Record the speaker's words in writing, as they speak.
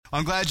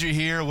I'm glad you're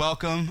here.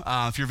 Welcome.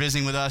 If you're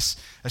visiting with us,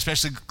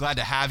 especially glad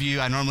to have you.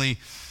 I normally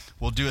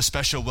will do a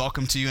special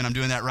welcome to you, and I'm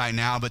doing that right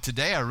now. But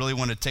today, I really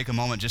want to take a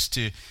moment just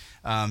to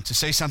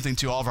say something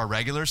to all of our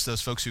regulars,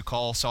 those folks who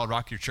call Solid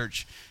Rock your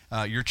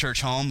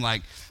church home.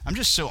 Like, I'm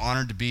just so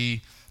honored to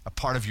be a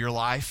part of your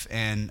life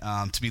and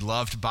to be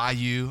loved by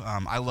you.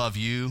 I love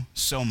you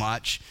so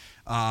much.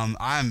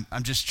 I'm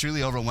just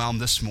truly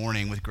overwhelmed this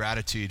morning with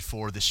gratitude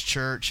for this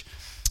church,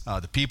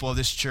 the people of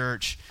this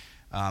church.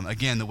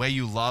 Again, the way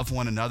you love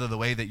one another, the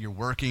way that you're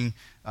working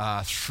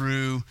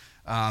through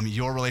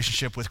your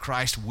relationship with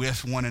Christ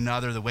with one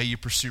another, the way you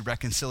pursue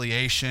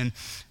reconciliation,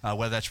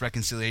 whether that's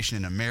reconciliation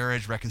in a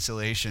marriage,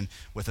 reconciliation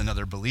with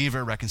another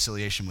believer,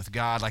 reconciliation with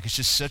God. Like, it's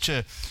just such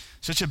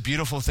a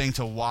beautiful thing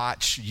to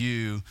watch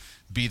you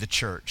be the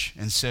church.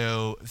 And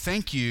so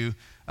thank you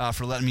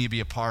for letting me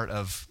be a part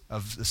of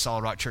the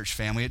Solid Rock Church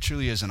family. It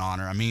truly is an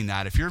honor. I mean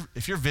that. If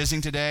you're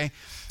visiting today,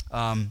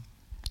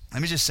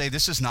 let me just say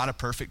this is not a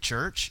perfect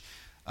church.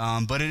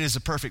 But it is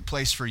a perfect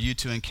place for you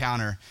to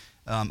encounter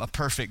a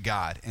perfect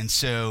God. And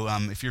so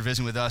if you're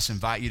visiting with us, I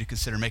invite you to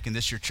consider making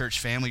this your church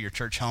family, your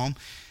church home,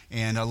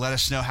 and let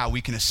us know how we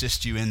can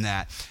assist you in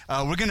that.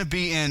 We're going to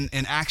be in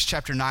Acts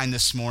chapter 9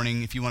 this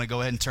morning. If you want to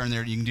go ahead and turn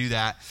there, you can do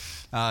that.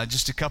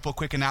 Just a couple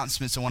quick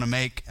announcements I want to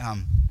make.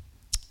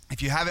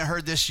 If you haven't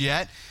heard this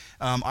yet,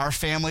 our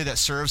family that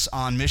serves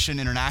on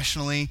mission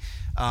internationally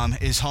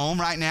is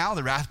home right now.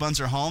 The Rathbuns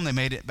are home. They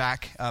made it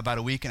back about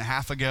a week and a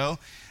half ago.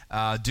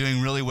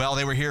 Doing really well.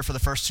 They were here for the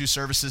first two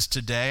services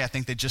today. I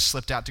think they just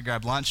slipped out to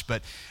grab lunch,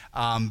 but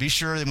be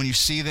sure that when you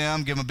see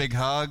them, give them a big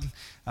hug.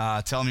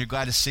 Tell them you're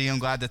glad to see them,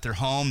 glad that they're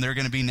home. They're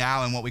going to be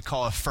now in what we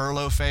call a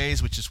furlough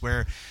phase, which is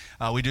where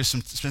we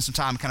spend some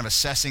time kind of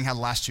assessing how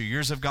the last 2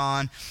 years have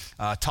gone,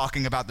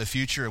 talking about the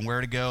future and where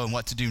to go and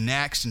what to do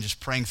next, and just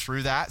praying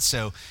through that.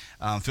 So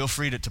feel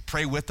free to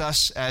pray with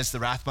us as the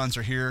Rathbuns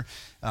are here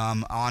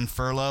on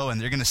furlough,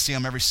 and they're going to see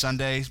them every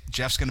Sunday.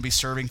 Jeff's going to be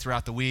serving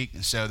throughout the week,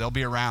 and so they'll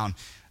be around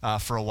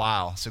for a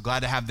while. So glad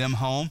to have them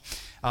home.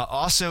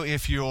 Also,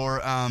 if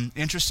you're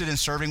interested in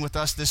serving with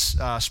us this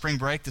spring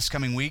break, this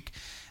coming week,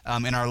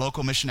 in our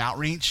local mission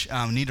outreach,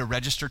 need to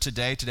register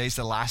today. Today's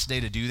the last day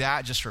to do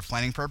that, just for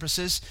planning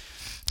purposes.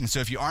 And so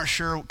if you aren't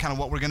sure kind of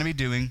what we're going to be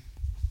doing,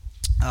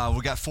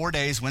 we've got 4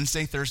 days,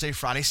 Wednesday, Thursday,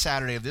 Friday,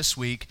 Saturday of this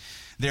week.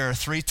 There are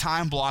 3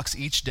 time blocks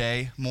each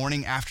day,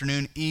 morning,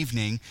 afternoon,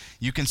 evening.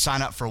 You can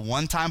sign up for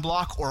one time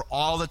block or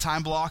all the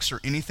time blocks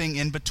or anything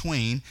in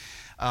between.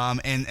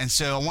 And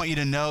so I want you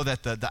to know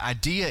that the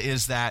idea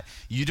is that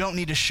you don't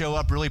need to show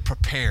up really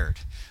prepared.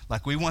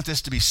 Like, we want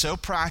this to be so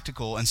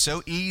practical and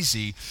so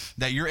easy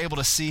that you're able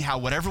to see how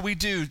whatever we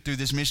do through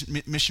this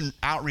mission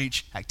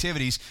outreach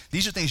activities,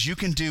 these are things you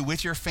can do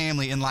with your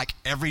family in like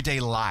everyday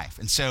life.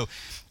 And so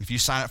if you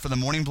sign up for the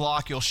morning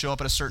block, you'll show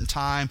up at a certain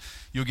time.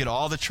 You'll get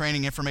all the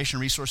training, information,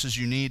 resources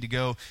you need to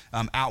go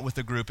out with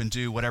the group and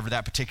do whatever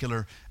that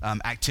particular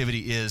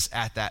activity is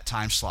at that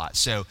time slot.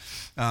 So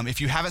if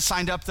you haven't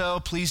signed up, though,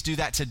 please do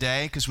that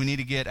today, because we need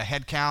to get a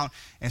head count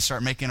and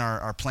start making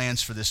our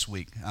plans for this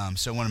week.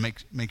 So I want to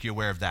make you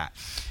aware of that.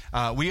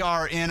 We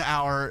are in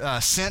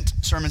our Sent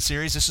sermon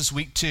series. This is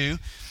week 2.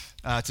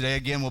 Today,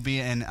 again, we'll be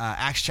in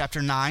Acts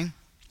chapter 9.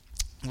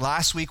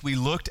 Last week, we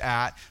looked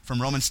at, from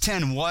Romans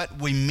 10,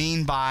 what we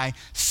mean by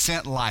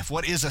sent life.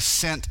 What is a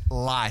sent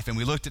life? And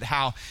we looked at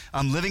how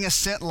living a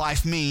sent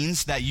life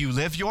means that you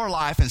live your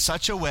life in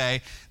such a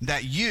way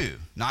that you,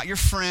 not your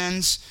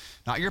friends,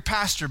 not your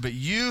pastor, but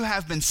you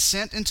have been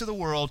sent into the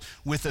world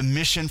with a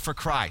mission for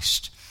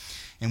Christ.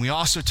 And we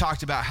also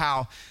talked about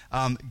how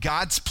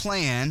God's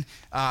plan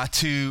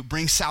to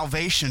bring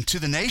salvation to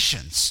the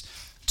nations,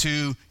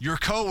 to your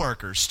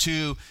coworkers,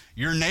 to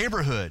your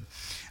neighborhood,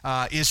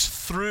 is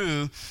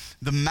through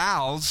the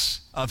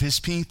mouths of his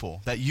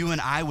people, that you and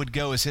I would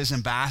go as his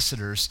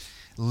ambassadors,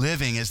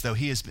 living as though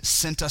he has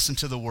sent us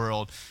into the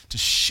world to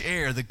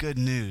share the good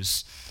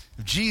news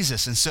of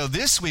Jesus. And so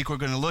this week we're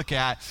going to look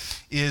at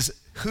is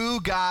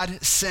who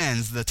God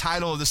sends. The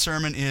title of the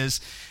sermon is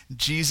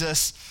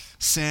Jesus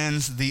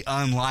Sends the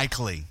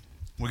Unlikely.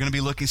 We're going to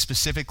be looking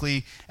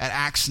specifically at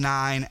Acts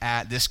 9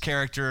 at this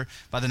character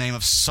by the name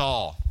of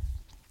Saul.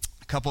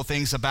 Couple of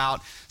things about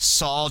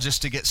Saul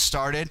just to get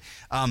started.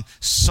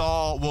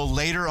 Saul will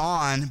later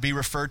on be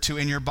referred to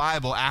in your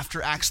Bible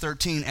after Acts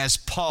 13 as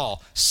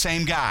Paul,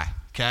 same guy,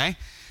 okay?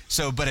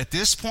 So, but at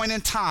this point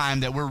in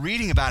time that we're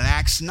reading about in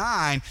Acts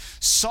 9,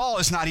 Saul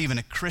is not even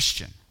a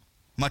Christian,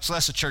 much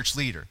less a church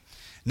leader.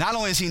 Not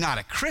only is he not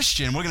a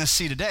Christian, we're going to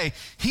see today,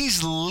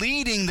 he's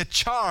leading the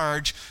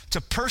charge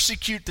to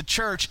persecute the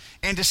church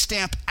and to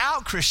stamp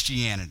out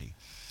Christianity.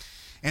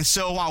 And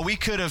so while we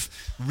could have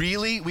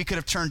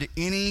turned to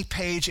any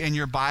page in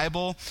your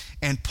Bible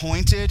and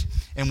pointed,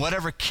 and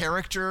whatever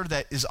character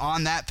that is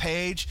on that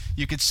page,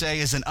 you could say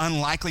is an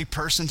unlikely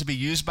person to be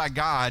used by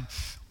God,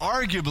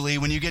 arguably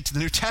when you get to the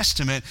New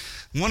Testament,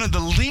 one of the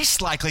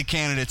least likely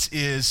candidates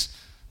is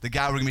the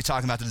guy we're going to be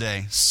talking about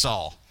today,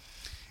 Saul.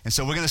 And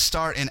so we're going to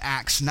start in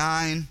Acts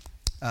 9,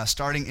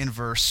 starting in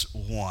verse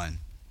 1.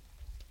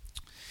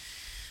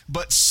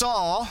 But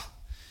Saul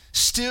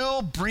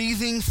still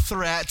breathing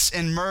threats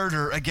and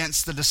murder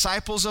against the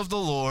disciples of the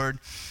Lord,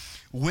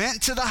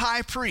 went to the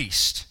high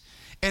priest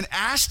and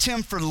asked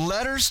him for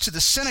letters to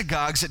the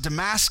synagogues at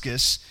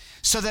Damascus,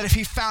 so that if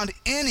he found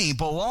any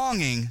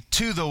belonging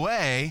to the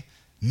way,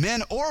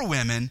 men or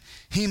women,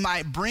 he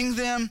might bring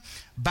them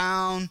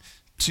bound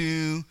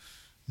to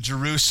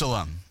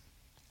Jerusalem.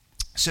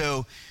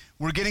 So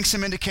we're getting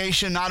some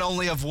indication not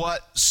only of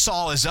what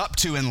Saul is up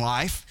to in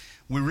life,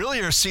 we really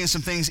are seeing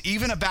some things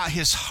even about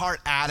his heart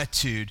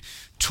attitude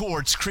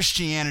towards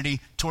Christianity,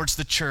 towards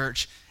the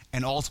church,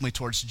 and ultimately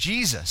towards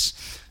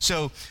Jesus.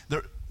 So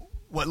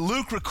what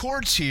Luke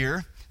records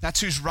here,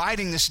 that's who's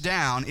writing this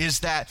down, is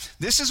that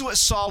this is what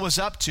Saul was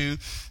up to.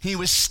 He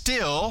was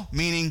still,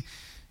 meaning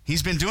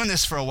he's been doing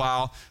this for a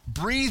while,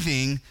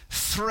 breathing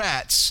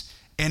threats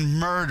and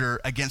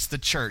murder against the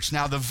church.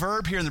 Now, the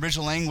verb here in the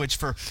original language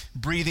for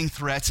breathing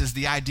threats is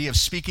the idea of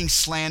speaking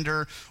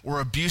slander or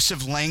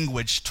abusive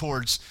language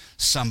towards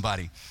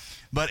somebody.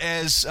 But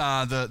as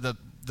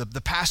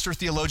the pastor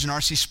theologian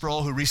R.C.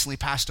 Sproul, who recently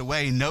passed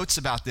away, notes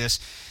about this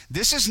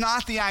is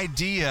not the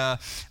idea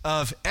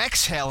of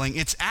exhaling.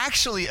 It's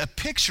actually a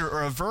picture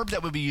or a verb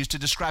that would be used to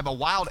describe a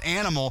wild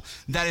animal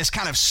that is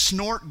kind of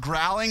snort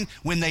growling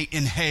when they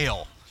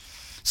inhale.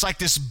 It's like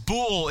this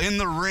bull in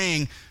the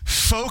ring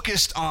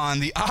focused on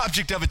the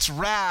object of its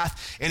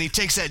wrath, and he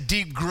takes that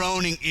deep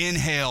groaning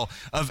inhale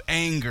of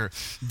anger.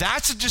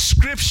 That's a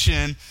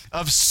description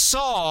of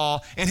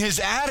Saul and his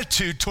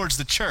attitude towards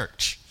the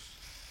church.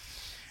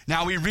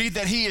 Now we read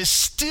that he is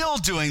still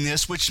doing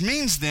this, which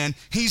means then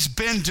he's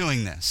been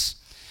doing this.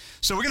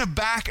 So we're going to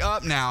back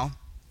up now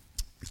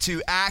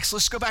to Acts.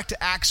 Let's go back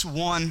to Acts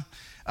 1,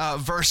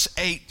 verse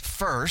 8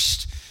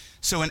 first.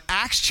 So in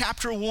Acts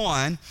chapter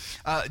 1,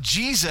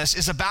 Jesus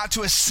is about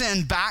to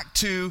ascend back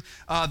to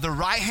the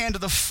right hand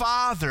of the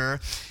Father,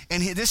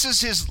 and this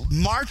is his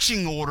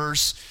marching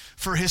orders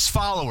for his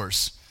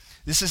followers.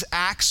 This is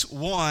Acts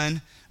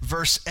 1,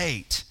 verse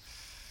 8.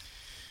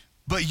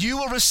 But you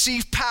will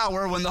receive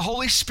power when the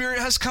Holy Spirit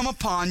has come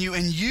upon you,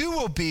 and you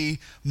will be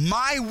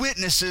my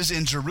witnesses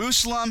in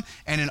Jerusalem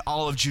and in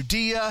all of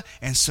Judea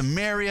and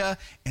Samaria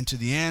and to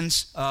the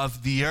ends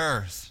of the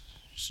earth.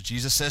 So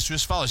Jesus says to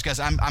his followers, guys,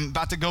 I'm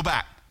about to go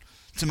back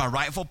to my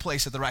rightful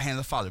place at the right hand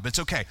of the Father. But it's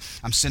okay.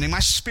 I'm sending my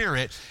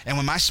Spirit, and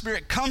when my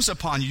Spirit comes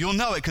upon you, you'll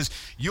know it because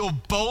you'll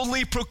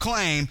boldly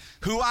proclaim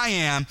who I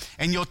am,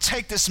 and you'll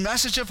take this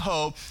message of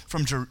hope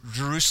from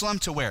Jerusalem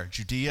to where?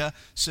 Judea,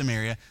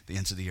 Samaria, the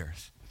ends of the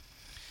earth.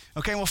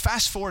 Okay, well,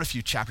 fast forward a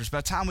few chapters. By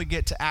the time we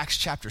get to Acts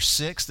chapter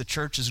 6, the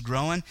church is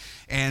growing,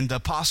 and the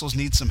apostles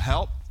need some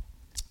help.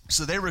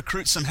 So they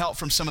recruit some help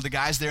from some of the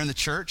guys there in the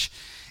church.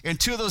 And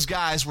two of those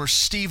guys were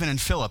Stephen and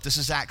Philip. This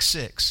is Acts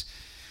 6.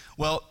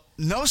 Well,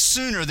 no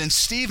sooner than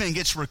Stephen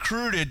gets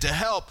recruited to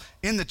help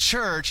in the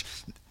church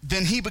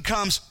than he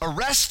becomes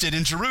arrested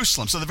in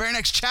Jerusalem. So the very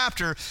next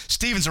chapter,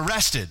 Stephen's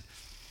arrested.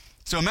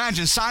 So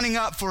imagine signing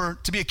up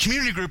to be a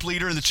community group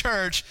leader in the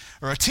church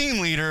or a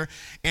team leader,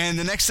 and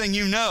the next thing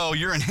you know,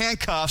 you're in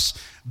handcuffs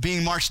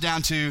being marched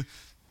down to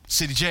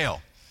city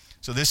jail.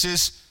 So this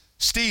is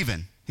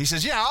Stephen. He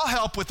says, yeah, I'll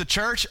help with the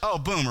church. Oh,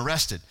 boom,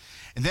 arrested.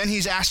 And then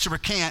he's asked to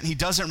recant. He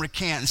doesn't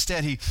recant.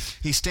 Instead, he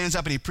stands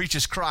up and he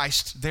preaches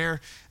Christ there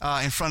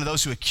in front of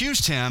those who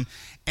accused him.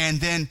 And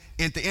then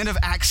at the end of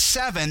Acts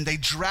 7, they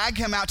drag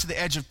him out to the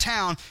edge of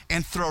town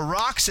and throw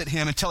rocks at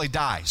him until he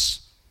dies.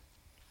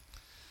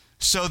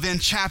 So then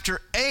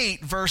chapter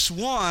 8, verse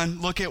 1,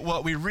 look at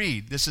what we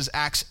read. This is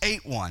Acts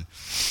 8:1.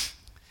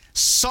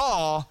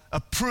 Saul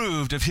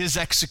approved of his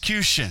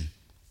execution.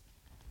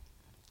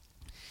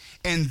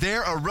 And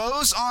there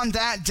arose on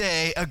that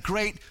day a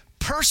great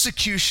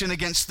persecution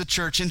against the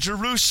church in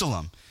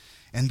Jerusalem.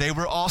 And they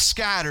were all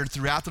scattered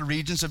throughout the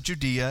regions of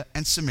Judea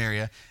and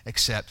Samaria,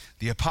 except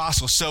the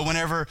apostles. So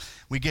whenever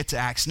we get to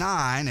Acts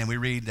 9 and we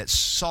read that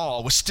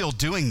Saul was still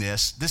doing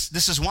this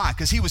is why,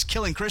 because he was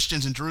killing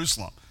Christians in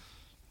Jerusalem,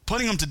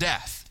 putting them to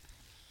death.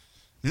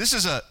 And this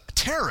is a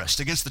terrorist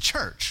against the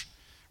church,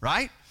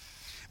 right?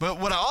 But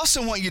what I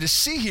also want you to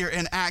see here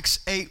in Acts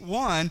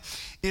 8:1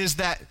 is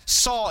that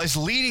Saul is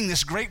leading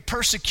this great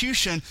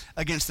persecution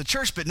against the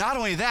church. But not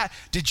only that,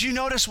 did you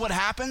notice what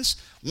happens?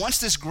 Once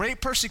this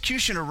great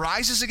persecution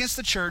arises against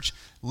the church,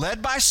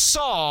 led by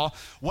Saul,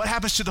 what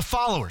happens to the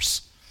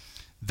followers?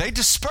 They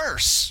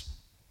disperse.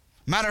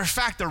 Matter of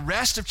fact, the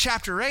rest of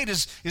chapter 8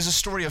 is a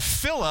story of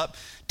Philip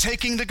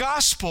taking the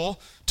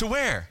gospel to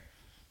where?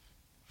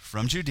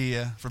 From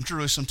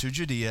Jerusalem to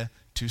Judea,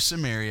 to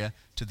Samaria,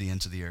 to the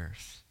ends of the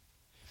earth.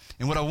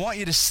 And what I want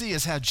you to see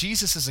is how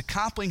Jesus is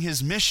accomplishing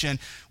his mission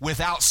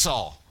without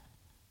Saul.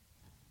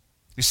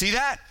 You see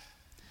that?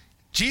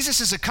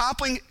 Jesus is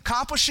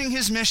accomplishing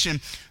his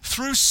mission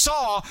through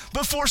Saul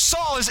before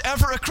Saul is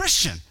ever a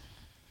Christian.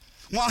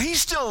 While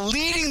he's still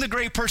leading the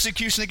great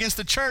persecution against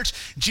the church,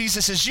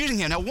 Jesus is using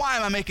him. Now, why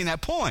am I making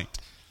that point?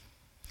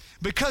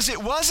 Because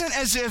it wasn't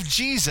as if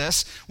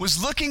Jesus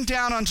was looking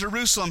down on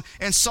Jerusalem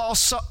and saw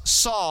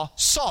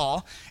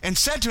Saul and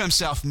said to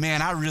himself,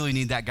 man, I really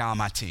need that guy on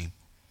my team.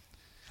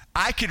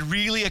 I could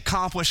really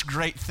accomplish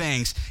great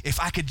things if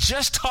I could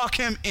just talk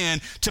him in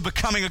to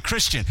becoming a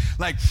Christian.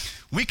 Like,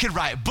 we could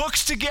write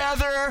books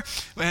together,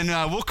 and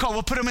we'll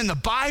put them in the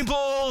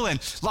Bible, and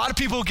a lot of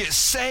people will get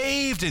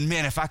saved. And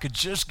man, if I could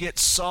just get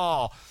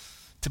Saul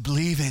to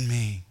believe in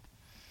me.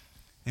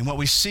 And what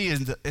we see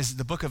as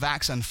the book of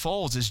Acts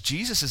unfolds is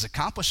Jesus is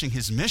accomplishing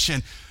his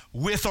mission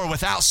with or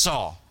without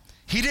Saul.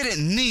 He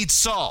didn't need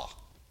Saul.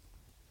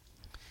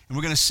 And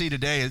we're going to see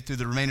today through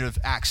the remainder of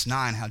Acts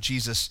 9 how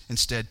Jesus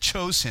instead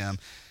chose him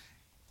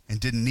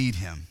and didn't need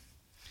him.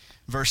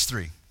 Verse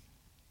 3.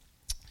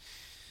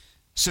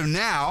 So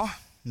now,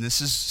 and this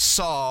is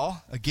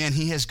Saul, again,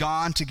 he has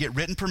gone to get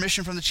written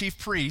permission from the chief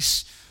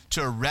priests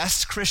to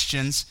arrest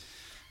Christians,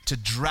 to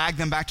drag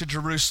them back to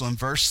Jerusalem.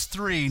 Verse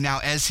 3, now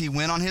as he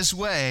went on his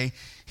way,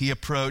 he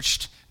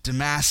approached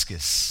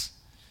Damascus.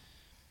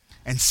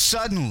 And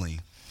suddenly,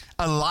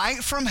 a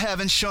light from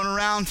heaven shone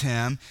around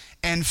him,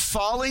 and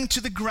falling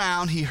to the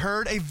ground, he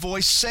heard a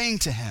voice saying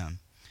to him,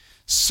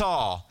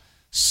 Saul,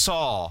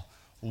 Saul,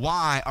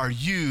 why are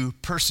you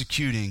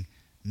persecuting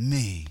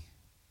me?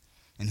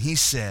 And he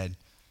said,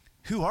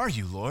 who are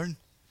you, Lord? And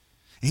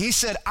he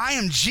said, I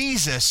am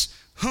Jesus,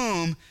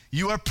 whom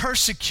you are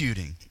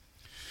persecuting.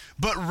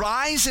 But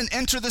rise and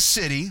enter the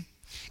city,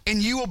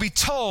 and you will be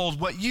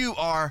told what you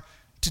are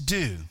to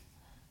do.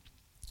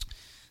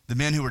 The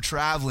men who were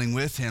traveling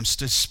with him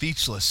stood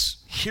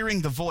speechless,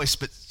 hearing the voice,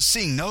 but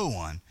seeing no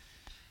one.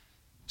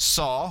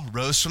 Saul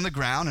rose from the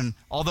ground, and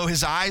although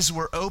his eyes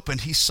were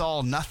opened, he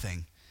saw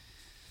nothing.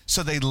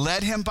 So they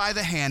led him by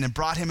the hand and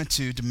brought him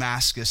into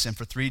Damascus, and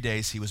for 3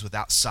 days he was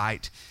without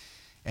sight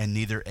and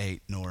neither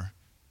ate nor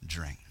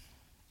drank.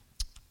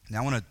 Now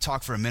I want to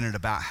talk for a minute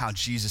about how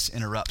Jesus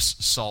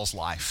interrupts Saul's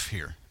life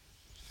here.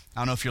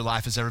 I don't know if your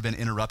life has ever been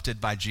interrupted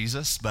by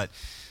Jesus, but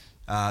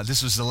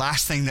this was the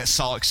last thing that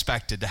Saul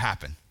expected to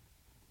happen.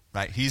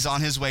 Right? He's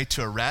on his way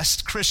to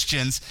arrest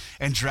Christians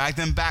and drag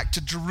them back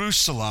to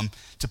Jerusalem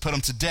to put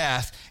them to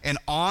death. And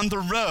on the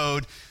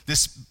road,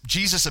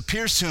 Jesus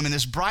appears to him in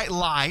this bright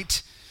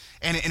light,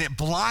 and it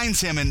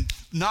blinds him and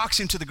knocks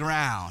him to the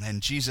ground.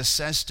 And Jesus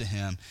says to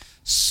him,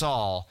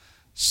 Saul,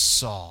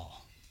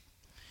 Saul.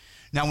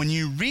 Now, when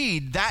you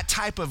read that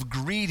type of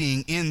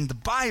greeting in the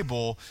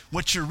Bible,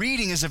 what you're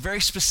reading is a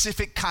very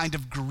specific kind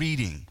of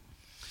greeting.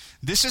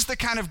 This is the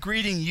kind of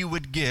greeting you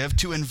would give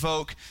to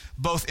invoke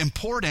both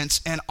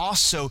importance and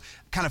also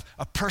kind of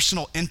a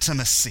personal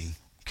intimacy,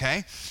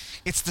 okay?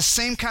 It's the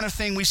same kind of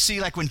thing we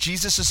see like when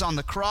Jesus is on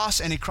the cross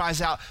and he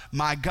cries out,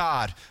 my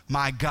God,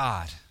 my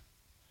God.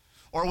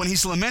 Or when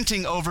he's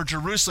lamenting over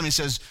Jerusalem, he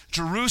says,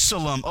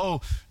 Jerusalem,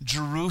 oh,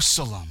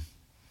 Jerusalem.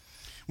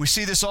 We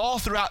see this all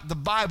throughout the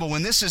Bible.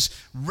 When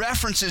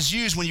reference is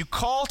used, when you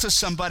call to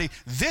somebody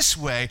this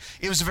way,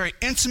 it was a very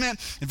intimate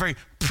and very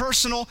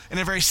personal and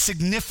a very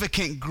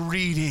significant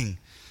greeting.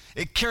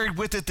 It carried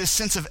with it this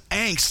sense of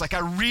angst, like I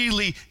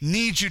really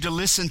need you to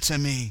listen to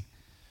me.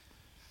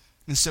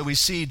 And so we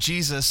see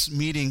Jesus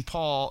meeting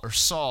Paul or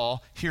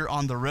Saul here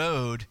on the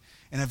road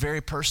in a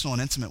very personal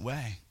and intimate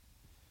way.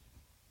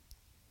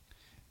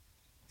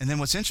 And then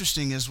what's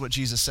interesting is what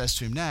Jesus says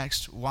to him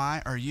next.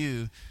 Why are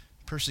you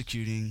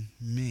persecuting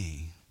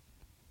me?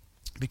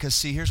 Because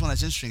see, here's one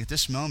that's interesting. At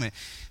this moment,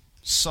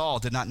 Saul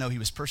did not know he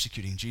was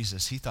persecuting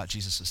Jesus. He thought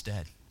Jesus was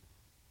dead.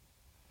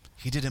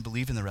 He didn't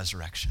believe in the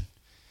resurrection.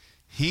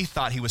 He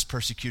thought he was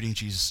persecuting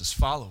Jesus'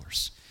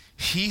 followers.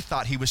 He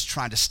thought he was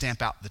trying to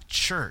stamp out the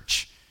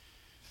church.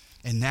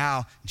 And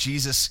now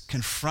Jesus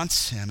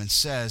confronts him and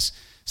says,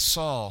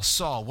 Saul,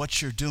 Saul,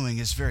 what you're doing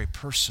is very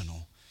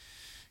personal.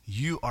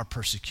 You are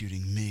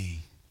persecuting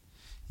me.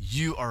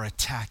 You are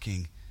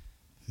attacking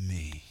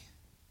me.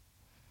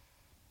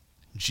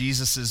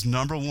 Jesus'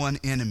 number one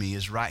enemy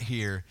is right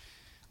here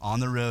on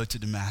the road to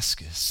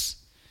Damascus.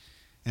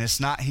 And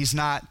he's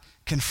not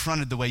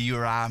confronted the way you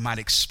or I might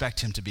expect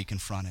him to be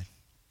confronted.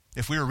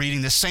 If we were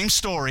reading this same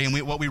story and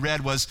what we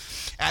read was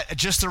at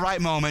just the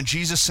right moment,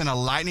 Jesus sent a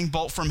lightning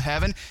bolt from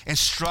heaven and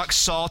struck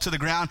Saul to the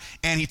ground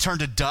and he turned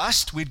to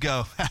dust, we'd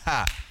go,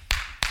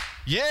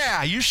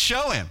 yeah, you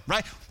show him,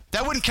 right?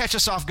 That wouldn't catch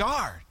us off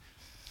guard.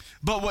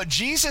 But what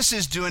Jesus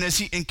is doing as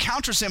he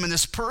encounters him in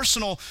this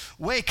personal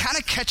way kind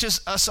of catches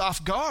us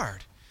off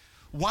guard.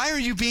 Why are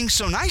you being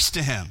so nice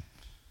to him?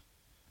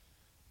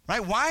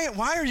 Right?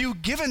 Why are you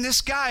giving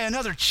this guy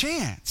another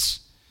chance?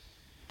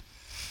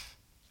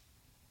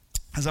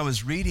 As I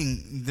was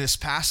reading this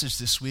passage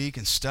this week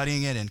and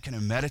studying it and kind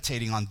of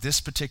meditating on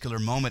this particular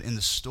moment in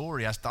the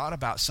story, I thought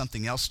about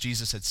something else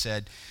Jesus had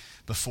said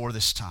before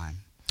this time.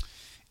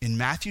 In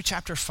Matthew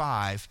chapter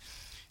 5,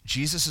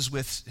 Jesus is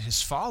with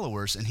his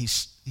followers and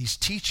he's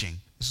teaching.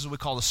 This is what we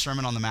call the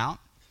Sermon on the Mount.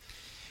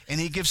 And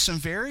he gives some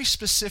very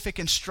specific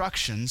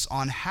instructions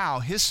on how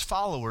his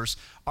followers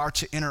are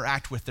to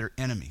interact with their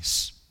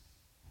enemies.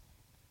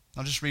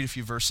 I'll just read a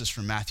few verses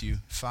from Matthew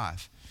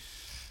 5.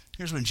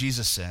 Here's what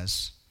Jesus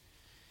says.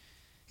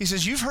 He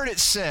says, you've heard it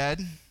said,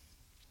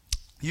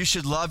 you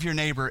should love your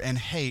neighbor and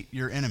hate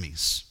your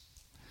enemies.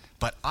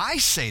 But I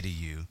say to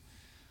you,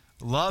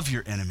 love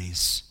your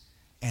enemies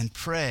and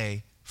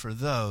pray for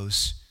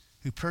those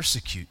who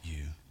persecute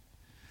you.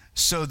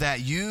 so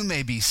that you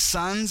may be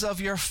sons of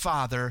your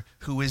Father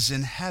who is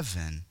in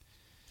heaven.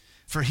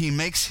 For he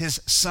makes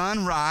his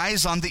sun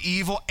rise on the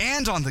evil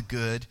and on the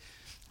good,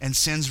 and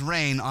sends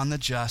rain on the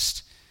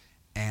just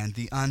and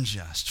the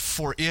unjust.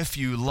 For if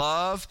you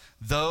love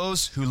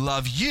those who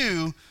love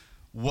you,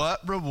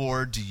 what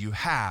reward do you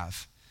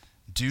have?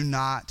 Do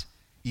not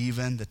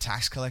even the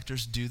tax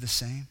collectors do the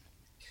same?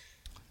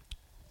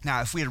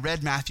 Now, if we had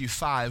read Matthew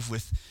 5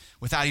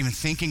 without even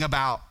thinking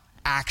about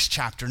Acts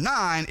chapter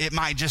 9, it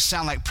might just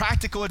sound like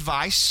practical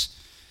advice,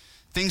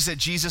 things that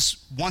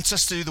Jesus wants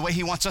us to do, the way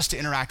he wants us to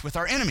interact with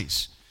our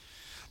enemies.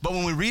 But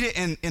when we read it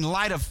in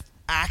light of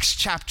Acts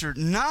chapter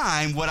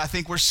 9, what I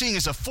think we're seeing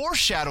is a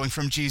foreshadowing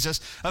from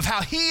Jesus of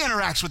how he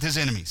interacts with his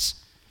enemies.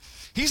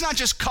 He's not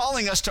just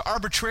calling us to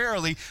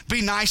arbitrarily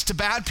be nice to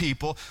bad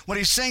people. What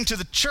he's saying to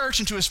the church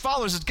and to his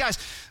followers is, guys,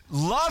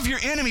 love your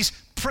enemies,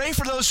 pray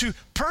for those who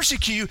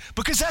persecute you,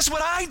 because that's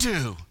what I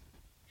do.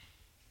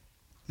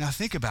 Now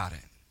think about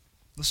it.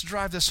 Let's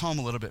drive this home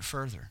a little bit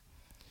further.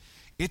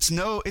 It's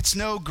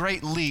no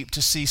great leap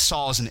to see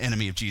Saul as an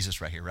enemy of Jesus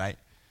right here, right?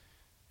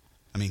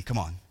 I mean, come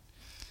on.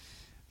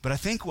 But I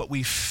think what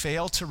we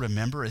fail to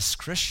remember as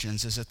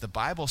Christians is that the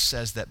Bible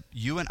says that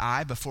you and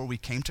I, before we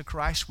came to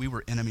Christ, we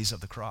were enemies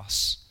of the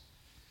cross.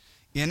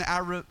 In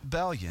our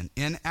rebellion,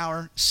 in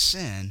our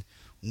sin,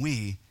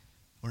 we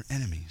were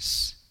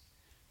enemies.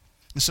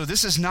 And so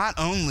this is not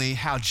only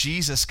how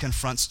Jesus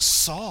confronts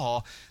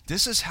Saul,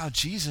 this is how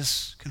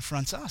Jesus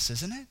confronts us,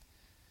 isn't it?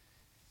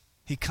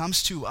 He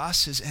comes to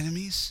us, his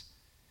enemies,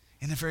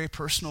 in a very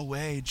personal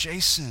way.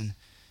 Jason,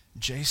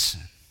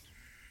 Jason.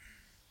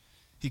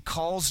 He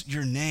calls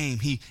your name.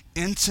 He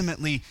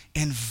intimately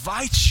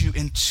invites you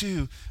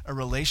into a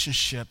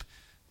relationship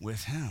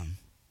with him.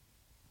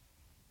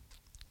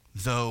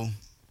 Though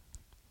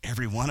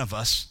every one of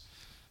us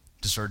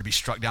deserve to be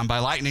struck down by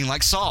lightning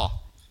like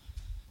Saul,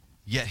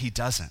 yet he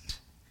doesn't.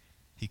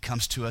 He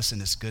comes to us in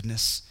his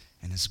goodness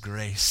and his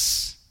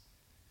grace.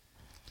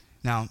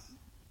 Now,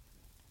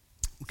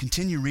 we'll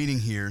continue reading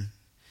here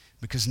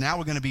because now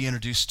we're going to be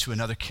introduced to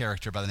another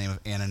character by the name of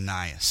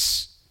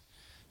Ananias.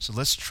 So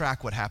let's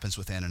track what happens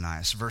with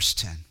Ananias. Verse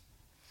 10.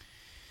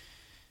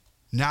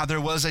 Now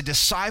there was a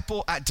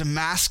disciple at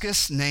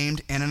Damascus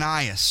named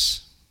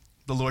Ananias.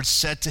 The Lord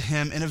said to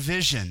him in a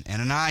vision,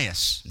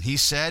 Ananias. And he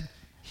said,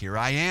 Here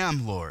I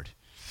am, Lord.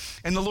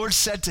 And the Lord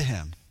said to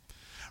him,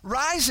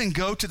 Rise and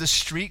go to the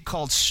street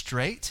called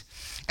Straight,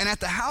 and at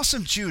the house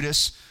of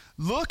Judas,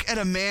 look at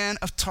a man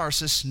of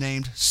Tarsus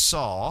named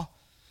Saul,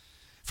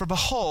 for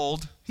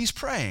behold, he's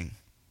praying.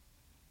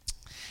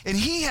 And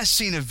he has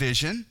seen in a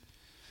vision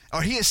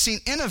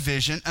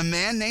a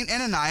man named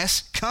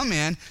Ananias come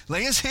in,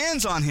 lay his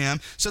hands on him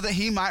so that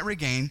he might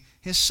regain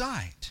his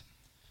sight.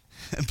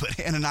 But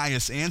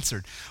Ananias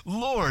answered,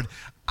 Lord,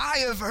 I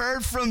have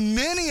heard from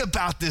many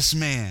about this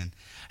man,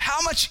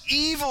 how much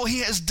evil he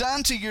has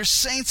done to your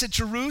saints at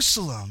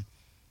Jerusalem.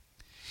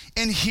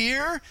 And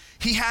here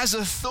he has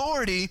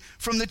authority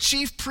from the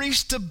chief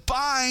priest to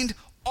bind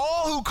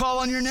all who call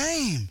on your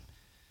name.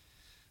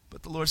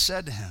 But the Lord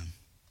said to him,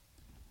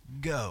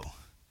 Go.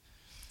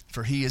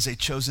 For he is a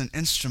chosen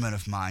instrument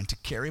of mine to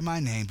carry my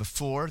name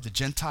before the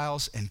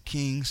Gentiles and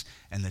kings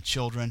and the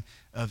children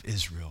of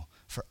Israel.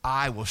 For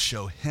I will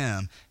show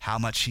him how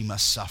much he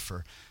must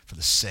suffer for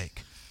the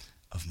sake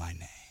of my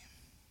name.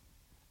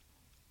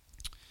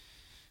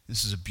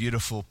 This is a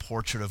beautiful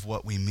portrait of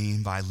what we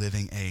mean by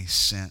living a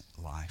sent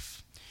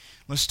life.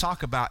 Let's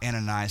talk about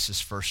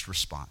Ananias' first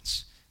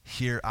response.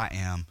 Here I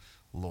am,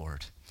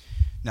 Lord.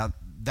 Now,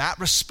 that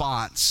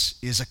response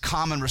is a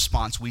common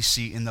response we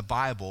see in the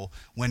Bible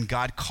when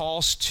God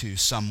calls to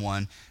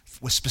someone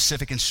with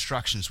specific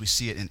instructions. We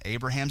see it in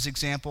Abraham's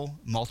example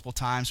multiple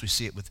times. We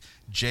see it with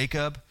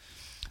Jacob.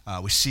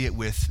 We see it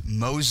with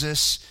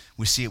Moses.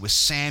 We see it with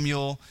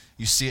Samuel.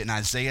 You see it in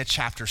Isaiah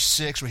chapter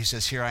 6 where he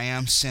says, Here I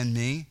am, send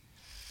me.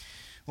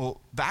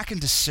 Well, back in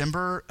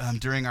December,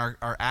 during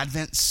our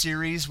Advent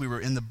series, we were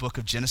in the book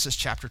of Genesis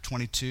chapter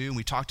 22, and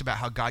we talked about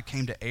how God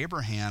came to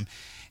Abraham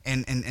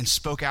and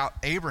spoke out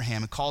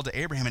Abraham and called to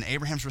Abraham. And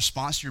Abraham's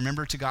response, you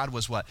remember, to God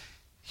was what?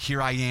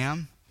 Here I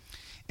am.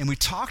 And we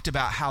talked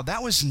about how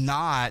that was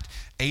not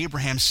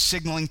Abraham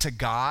signaling to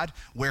God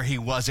where he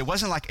was. It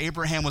wasn't like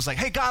Abraham was like,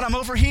 hey, God, I'm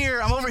over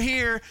here, I'm over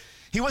here.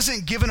 He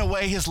wasn't giving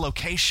away his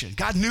location.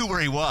 God knew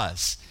where he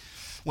was.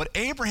 What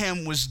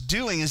Abraham was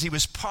doing is he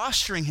was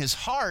posturing his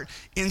heart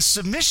in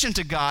submission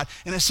to God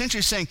and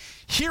essentially saying,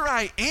 here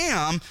I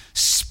am,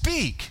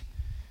 speak.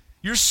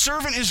 Your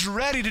servant is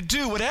ready to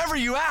do whatever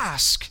you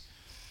ask.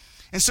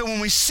 And so when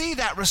we see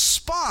that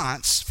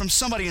response from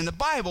somebody in the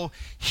Bible,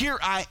 here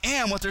I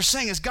am, what they're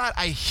saying is, God,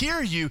 I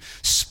hear you,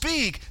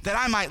 speak that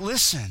I might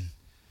listen.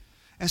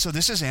 And so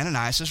this is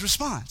Ananias'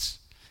 response.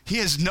 He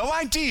has no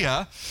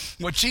idea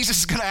what Jesus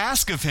is going to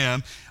ask of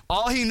him.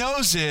 All he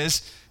knows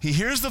is he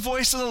hears the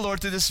voice of the Lord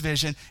through this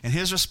vision, and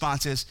his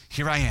response is,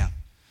 here I am.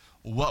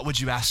 What would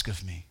you ask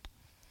of me?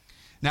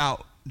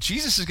 Now,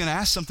 Jesus is going to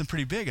ask something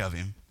pretty big of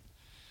him.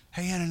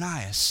 Hey,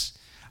 Ananias,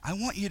 I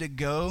want you to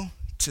go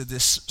to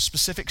this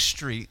specific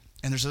street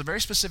And there's a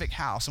very specific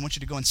house. I want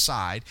you to go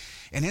inside.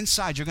 And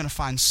inside, you're going to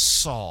find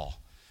Saul.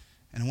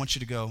 And I want you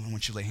to go, I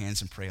want you to lay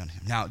hands and pray on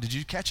him. Now, did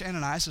you catch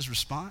Ananias'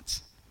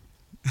 response?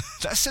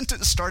 That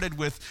sentence started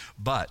with,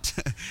 but.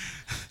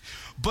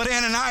 But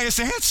Ananias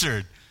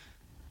answered,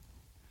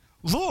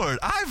 Lord,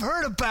 I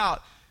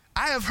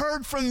have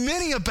heard from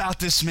many about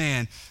this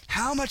man,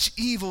 how much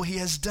evil he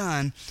has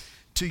done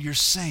to your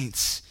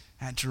saints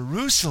at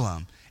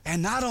Jerusalem.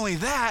 And not only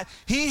that,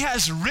 he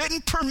has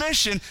written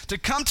permission to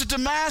come to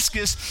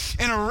Damascus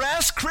and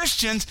arrest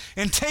Christians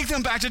and take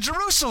them back to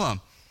Jerusalem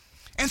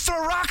and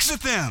throw rocks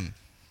at them.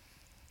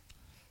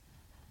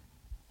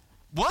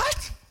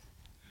 What?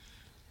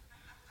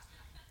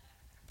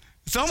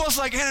 It's almost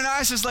like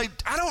Ananias is like,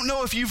 I don't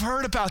know if you've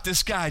heard about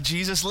this guy,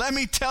 Jesus. Let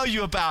me tell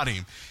you about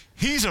him.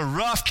 He's a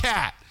rough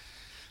cat.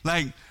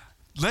 Like,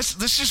 let's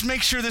just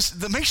make sure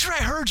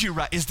I heard you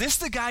right. Is this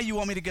the guy you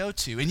want me to go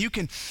to? And you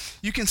can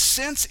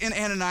sense in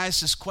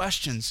Ananias'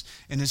 questions,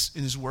 in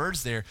his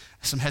words there,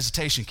 some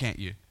hesitation, can't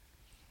you?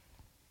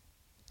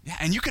 Yeah,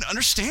 and you can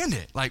understand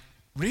it. Like,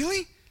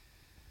 really?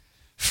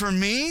 For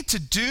me to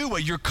do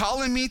what you're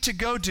calling me to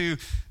go do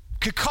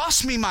could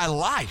cost me my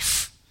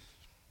life.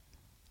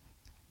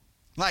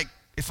 Like,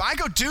 if I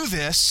go do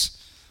this,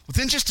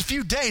 within just a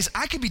few days,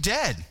 I could be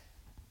dead.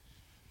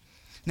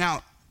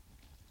 Now,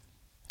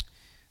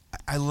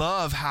 I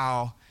love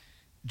how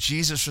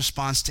Jesus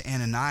responds to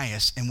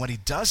Ananias, and what he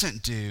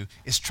doesn't do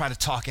is try to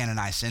talk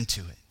Ananias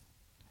into it.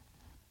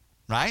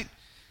 Right?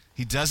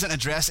 He doesn't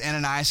address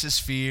Ananias'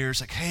 fears,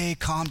 like, hey,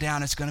 calm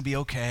down, it's going to be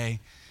okay.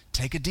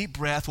 Take a deep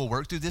breath, we'll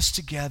work through this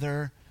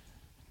together.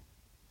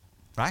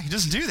 Right? He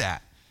doesn't do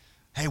that.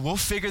 Hey, we'll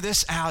figure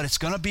this out, it's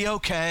going to be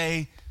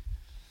okay.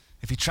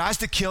 If he tries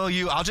to kill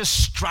you, I'll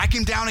just strike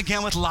him down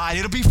again with light,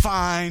 it'll be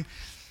fine.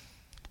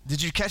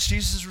 Did you catch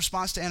Jesus'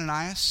 response to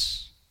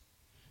Ananias?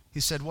 He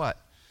said what?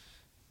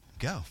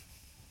 Go.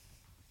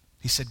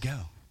 He said go.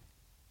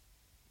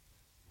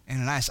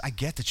 Ananias, I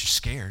get that you're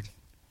scared.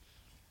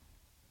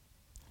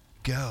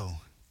 Go,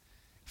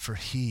 for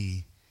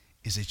he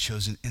is a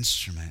chosen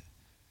instrument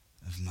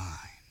of mine.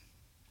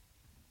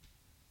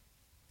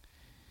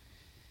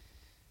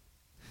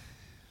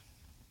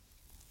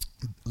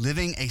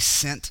 Living a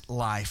sent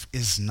life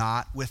is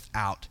not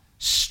without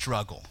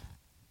struggle.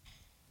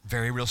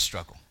 Very real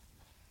struggle.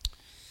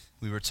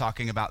 We were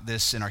talking about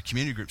this in our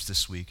community groups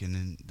this week, and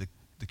in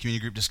the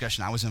community group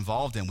discussion I was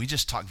involved in, we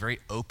just talked very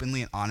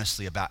openly and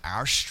honestly about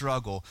our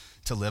struggle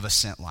to live a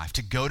sent life,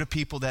 to go to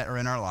people that are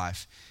in our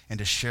life and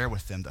to share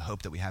with them the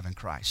hope that we have in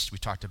Christ. We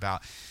talked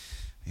about,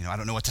 I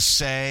don't know what to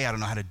say, I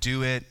don't know how to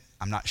do it,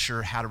 I'm not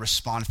sure how to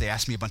respond if they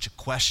ask me a bunch of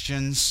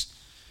questions.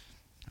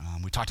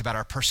 We talked about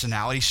our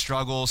personality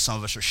struggles. Some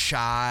of us are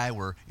shy,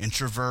 we're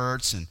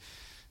introverts, and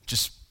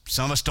just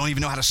some of us don't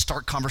even know how to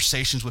start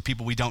conversations with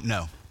people we don't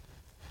know.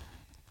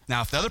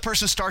 Now, if the other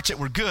person starts it,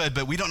 we're good,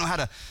 but we don't know how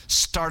to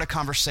start a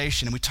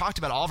conversation. And we talked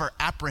about all of our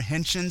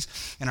apprehensions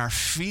and our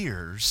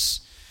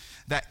fears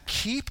that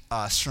keep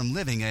us from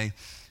living a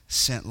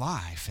sent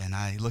life. And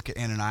I look at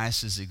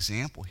Ananias'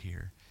 example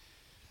here.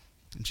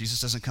 And Jesus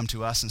doesn't come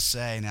to us and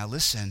say, now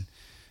listen,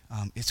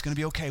 it's going to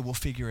be okay, we'll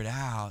figure it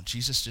out.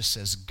 Jesus just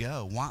says,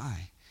 go.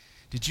 Why?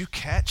 Did you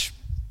catch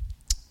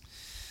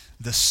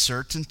the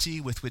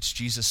certainty with which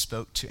Jesus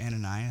spoke to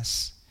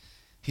Ananias?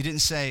 He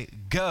didn't say,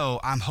 go,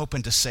 I'm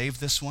hoping to save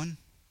this one.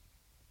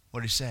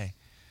 What did he say?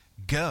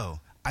 Go,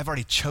 I've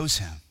already chose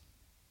him.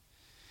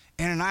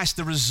 Ananias,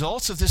 the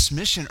results of this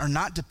mission are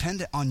not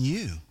dependent on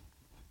you.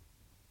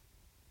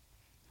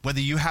 Whether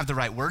you have the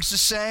right words to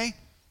say,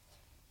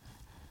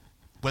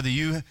 whether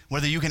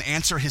you can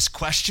answer his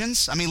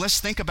questions. I mean, let's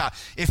think about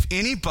if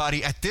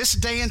anybody at this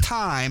day and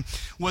time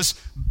was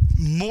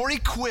more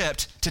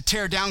equipped to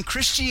tear down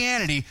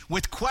Christianity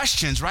with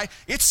questions, right?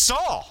 It's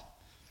Saul.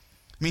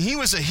 I mean, he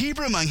was a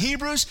Hebrew among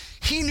Hebrews.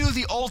 He knew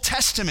the Old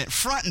Testament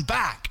front and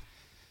back.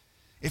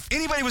 If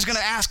anybody was going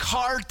to ask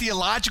hard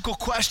theological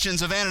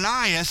questions of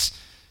Ananias,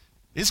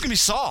 it's going to be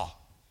Saul.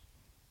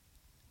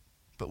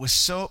 But with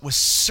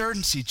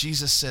certainty,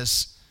 Jesus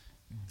says,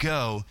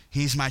 go,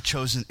 he's my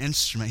chosen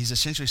instrument. He's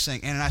essentially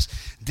saying, Ananias,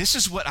 this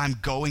is what I'm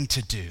going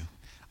to do.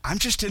 I'm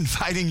just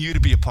inviting you to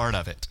be a part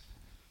of it.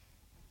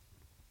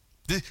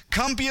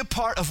 Come be a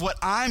part of what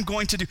I'm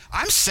going to do.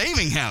 I'm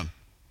saving him.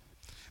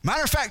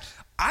 Matter of fact,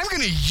 I'm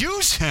going to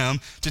use him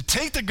to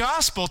take the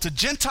gospel to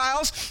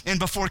Gentiles and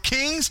before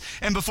kings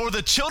and before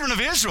the children of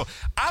Israel.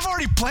 I've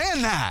already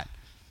planned that.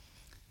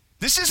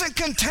 This isn't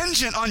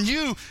contingent on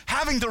you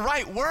having the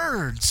right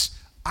words.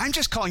 I'm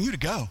just calling you to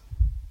go.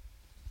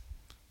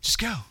 Just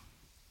go.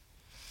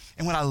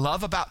 And what I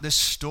love about this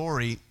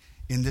story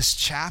in this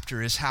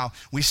chapter is how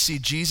we see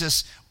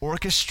Jesus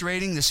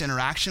orchestrating this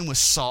interaction with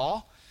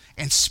Saul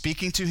and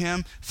speaking to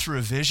him through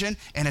a vision,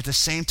 and at the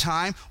same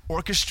time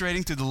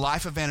orchestrating through the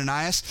life of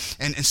Ananias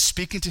and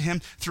speaking to him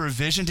through a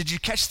vision. Did you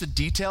catch the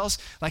details?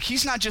 Like,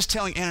 he's not just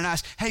telling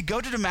Ananias, hey, go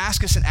to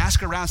Damascus and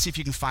ask around, see if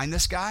you can find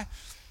this guy.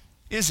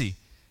 Is he?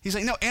 He's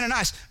like, no,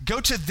 Ananias,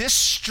 go to this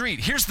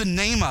street. Here's the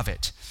name of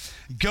it.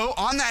 Go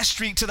on that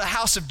street to the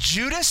house of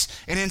Judas,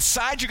 and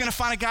inside you're going to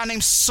find a guy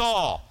named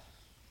Saul.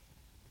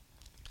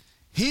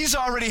 He's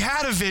already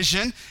had a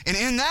vision, and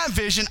in that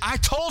vision, I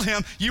told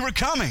him you were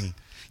coming.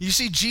 You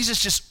see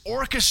Jesus just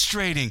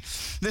orchestrating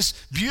this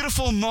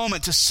beautiful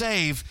moment to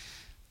save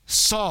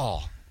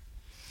Saul.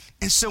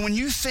 And so when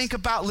you think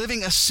about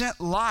living a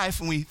sent life,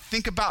 when we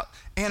think about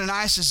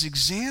Ananias'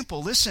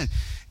 example, listen,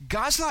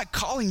 God's not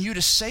calling you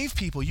to save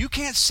people. You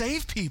can't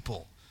save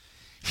people.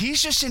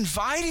 He's just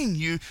inviting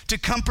you to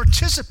come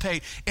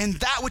participate in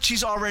that which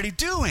he's already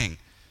doing.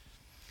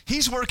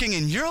 He's working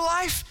in your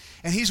life,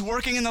 and he's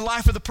working in the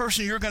life of the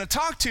person you're going to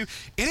talk to, and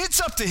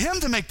it's up to him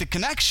to make the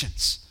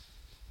connections.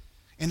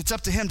 And it's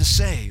up to him to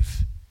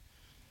save.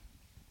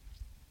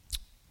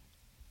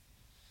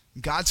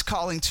 God's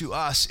calling to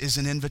us is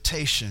an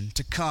invitation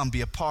to come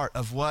be a part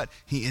of what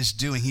he is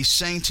doing. He's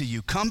saying to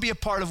you, come be a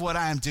part of what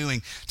I am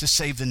doing to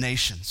save the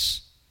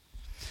nations.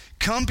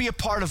 Come be a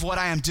part of what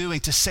I am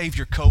doing to save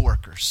your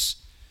coworkers.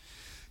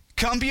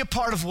 Come be a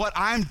part of what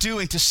I'm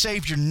doing to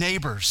save your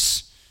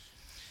neighbors.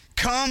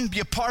 Come be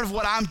a part of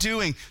what I'm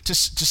doing to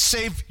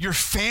save your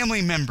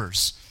family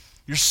members,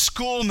 your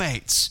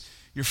schoolmates,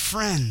 your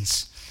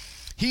friends.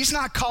 He's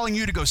not calling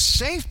you to go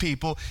save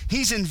people.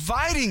 He's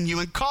inviting you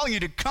and calling you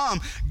to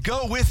come,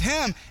 go with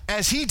him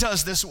as he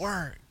does this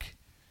work.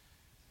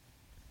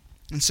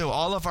 And so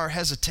all of our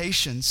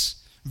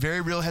hesitations, very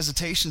real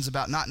hesitations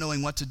about not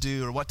knowing what to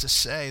do or what to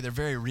say, they're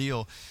very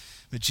real.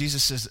 But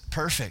Jesus says,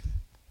 perfect.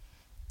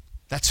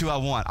 That's who I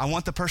want. I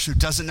want the person who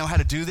doesn't know how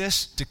to do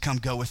this to come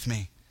go with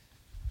me.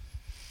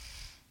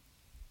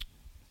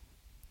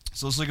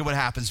 So let's look at what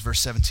happens, verse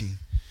 17.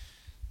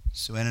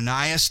 So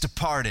Ananias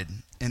departed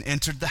and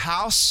entered the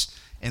house,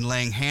 and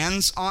laying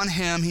hands on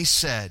him, he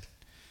said,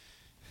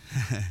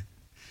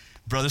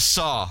 Brother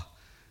Saul,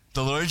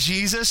 the Lord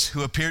Jesus,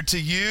 who appeared to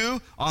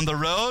you on the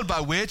road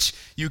by which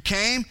you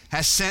came,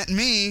 has sent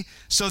me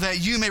so that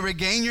you may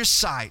regain your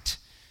sight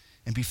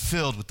and be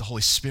filled with the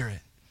Holy Spirit.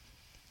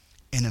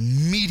 And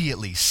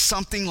immediately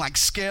something like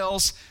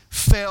scales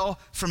fell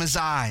from his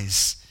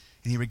eyes,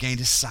 and he regained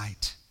his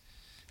sight.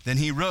 Then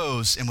he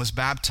rose and was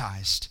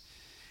baptized.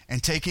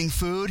 And taking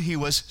food, he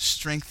was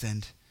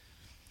strengthened.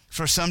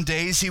 For some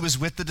days he was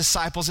with the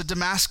disciples at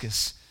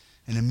Damascus,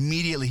 and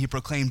immediately he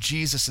proclaimed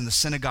Jesus in the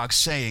synagogue,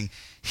 saying,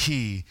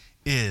 He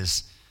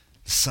is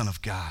the Son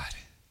of God.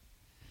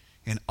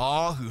 And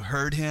all who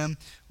heard him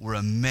were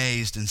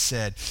amazed and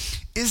said,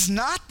 Is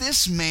not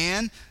this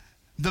man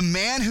the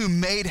man who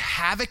made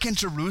havoc in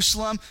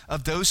Jerusalem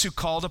of those who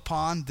called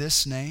upon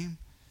this name?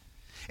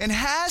 And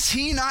has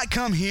he not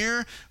come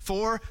here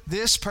for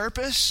this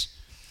purpose,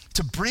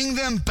 to bring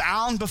them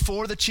bound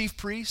before the chief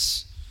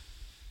priests?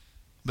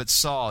 But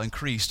Saul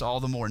increased all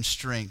the more in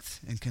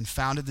strength and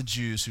confounded the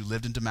Jews who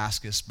lived in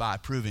Damascus by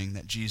proving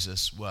that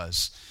Jesus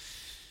was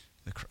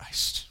the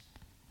Christ.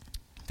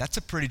 That's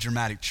a pretty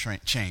dramatic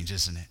change,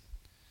 isn't it?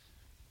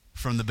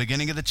 From the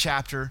beginning of the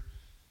chapter,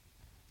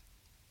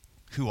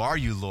 who are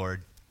you,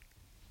 Lord?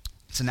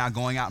 To now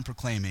going out and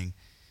proclaiming,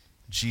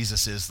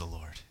 Jesus is the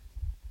Lord.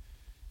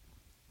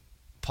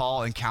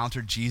 Paul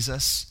encountered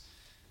Jesus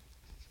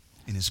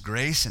in his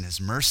grace and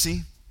his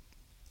mercy.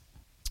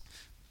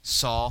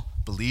 Saul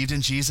believed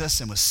in Jesus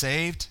and was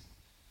saved.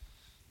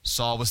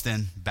 Saul was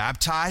then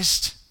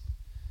baptized.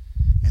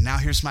 And now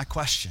here's my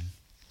question.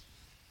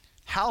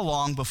 How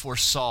long before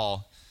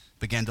Saul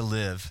began to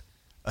live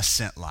a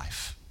sent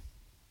life?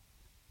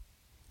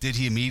 Did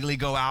he immediately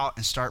go out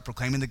and start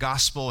proclaiming the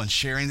gospel and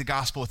sharing the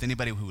gospel with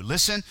anybody who would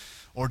listen?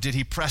 Or did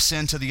he press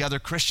into the other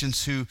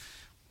Christians who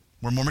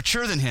were more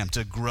mature than him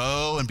to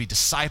grow and be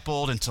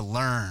discipled and to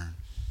learn?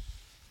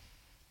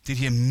 Did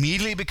he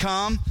immediately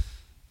become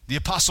the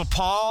Apostle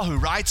Paul, who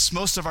writes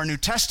most of our New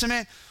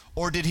Testament?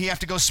 Or did he have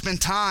to go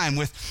spend time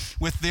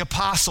with the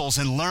apostles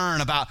and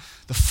learn about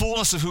the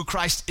fullness of who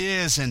Christ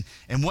is and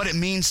what it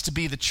means to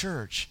be the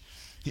church?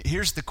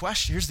 Here's the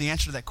question. Here's the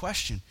answer to that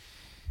question.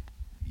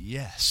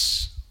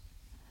 Yes.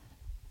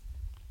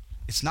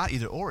 It's not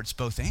either or, it's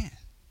both and.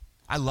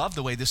 I love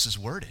the way this is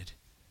worded.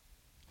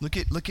 Look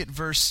at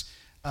verse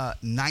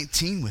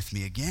 19 with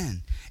me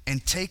again.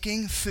 And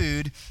taking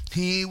food,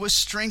 he was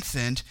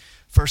strengthened.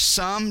 For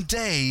some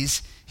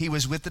days he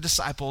was with the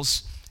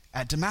disciples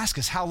at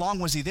Damascus. How long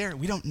was he there?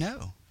 We don't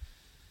know.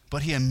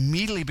 But he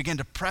immediately began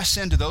to press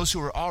into those who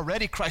were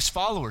already Christ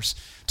followers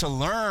to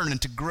learn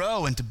and to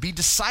grow and to be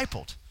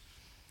discipled.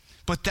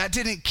 But that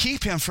didn't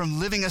keep him from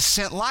living a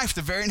sent life.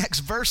 The very next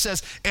verse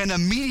says, and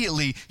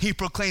immediately he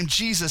proclaimed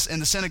Jesus in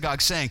the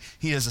synagogue, saying,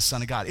 He is the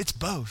Son of God. It's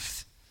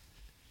both.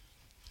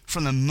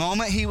 From the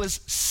moment he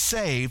was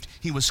saved,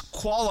 he was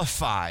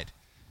qualified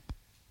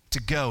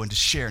to go and to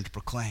share and to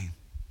proclaim.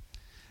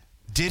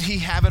 Did he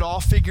have it all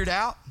figured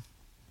out?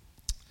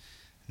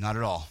 Not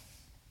at all.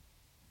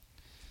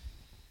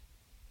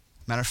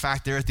 Matter of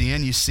fact, there at the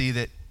end, you see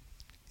that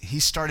he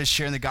started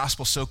sharing the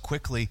gospel so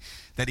quickly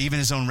that even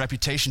his own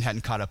reputation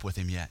hadn't caught up with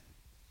him yet.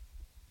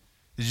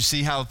 Did you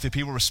see how the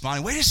people were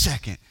responding? Wait a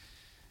second.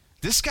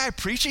 This guy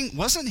preaching,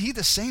 wasn't he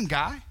the same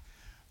guy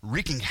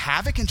wreaking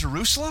havoc in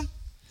Jerusalem?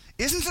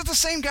 Isn't it the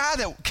same guy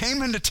that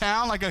came into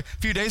town like a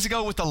few days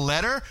ago with a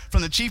letter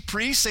from the chief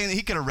priest saying that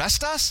he could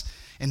arrest us?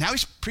 And now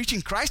he's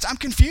preaching Christ? I'm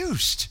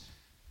confused.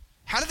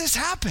 How did this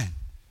happen?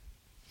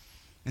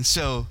 And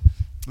so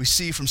we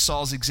see from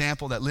Saul's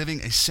example that living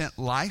a sent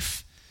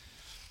life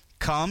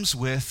comes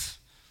with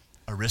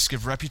a risk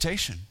of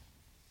reputation.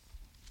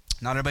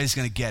 Not everybody's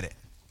going to get it,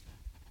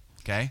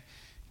 okay?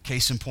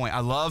 Case in point, I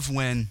love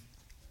when,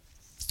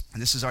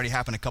 and this has already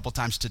happened a couple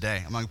times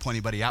today, I'm not going to point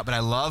anybody out, but I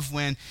love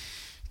when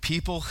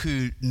people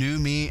who knew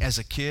me as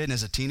a kid and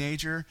as a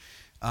teenager,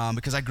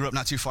 because I grew up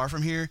not too far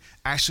from here,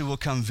 actually will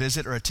come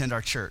visit or attend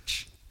our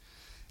church.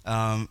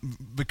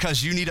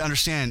 Because you need to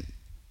understand,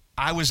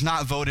 I was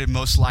not voted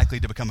most likely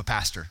to become a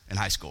pastor in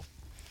high school.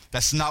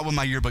 That's not what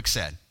my yearbook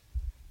said.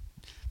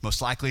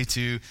 Most likely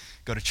to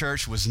go to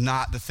church was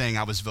not the thing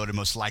I was voted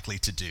most likely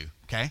to do,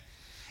 okay?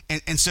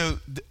 And so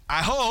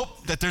I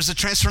hope that there's a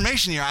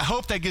transformation here. I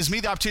hope that gives me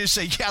the opportunity to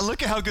say, yeah,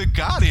 look at how good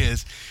God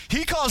is.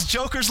 He calls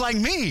jokers like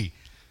me.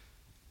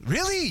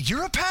 Really?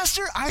 You're a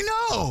pastor? I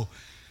know.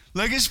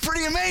 Like, it's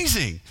pretty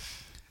amazing.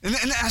 And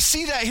I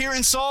see that here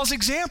in Saul's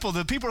example.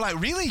 The people are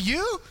like, really,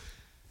 you?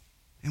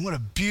 And what a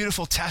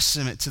beautiful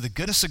testament to the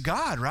goodness of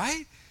God,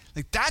 right?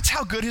 Like, that's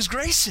how good his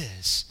grace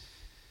is.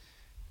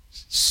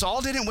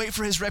 Saul didn't wait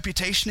for his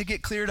reputation to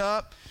get cleared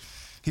up.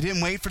 He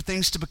didn't wait for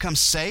things to become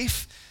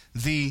safe.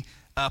 The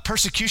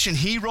persecution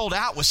he rolled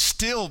out was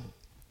still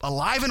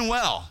alive and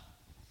well.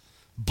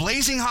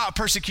 Blazing hot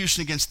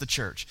persecution against the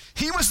church.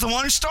 He was the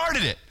one who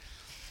started it.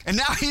 And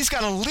now he's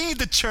got to lead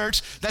the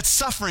church that's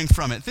suffering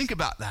from it. Think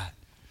about that.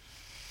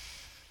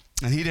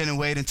 And he didn't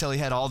wait until he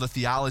had all the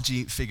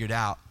theology figured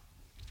out.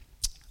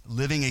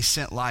 Living a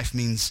sent life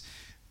means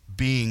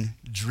being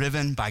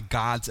driven by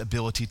God's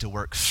ability to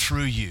work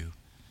through you.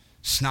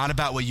 It's not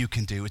about what you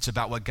can do. It's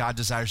about what God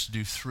desires to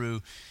do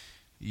through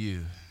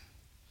you.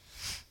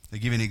 I'll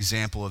give you an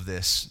example of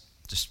this,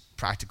 just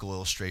practical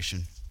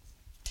illustration.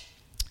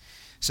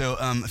 So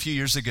a few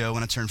years ago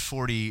when I turned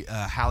 40,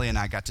 Hallie and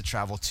I got to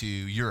travel to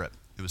Europe.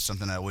 It was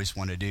something I always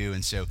wanted to do.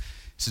 And so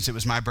since it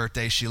was my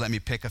birthday, she let me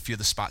pick a few of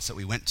the spots that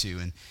we went to.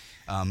 And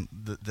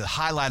the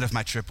highlight of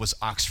my trip was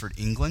Oxford,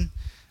 England.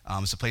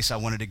 It's a place I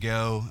wanted to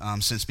go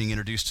since being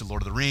introduced to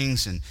Lord of the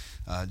Rings and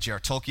J.R.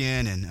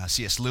 Tolkien and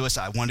C.S. Lewis.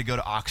 I wanted to go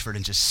to Oxford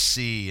and just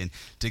see and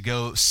to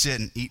go sit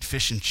and eat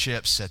fish and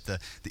chips at the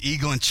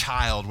Eagle and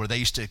Child where they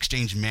used to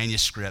exchange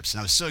manuscripts. And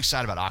I was so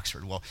excited about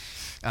Oxford. Well,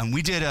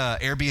 we did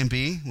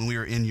Airbnb when we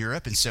were in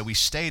Europe, and so we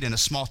stayed in a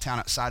small town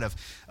outside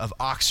of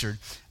Oxford.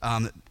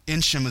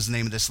 Insham was the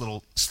name of this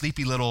little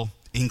sleepy little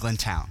England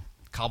town.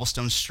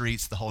 Cobblestone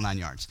streets, the whole 9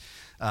 yards.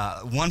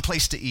 One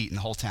place to eat in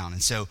the whole town.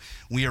 And so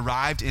we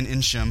arrived in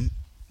Insham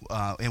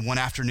in one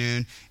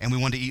afternoon, and we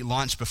wanted to eat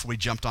lunch before we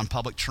jumped on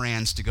public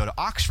trans to go to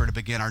Oxford to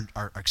begin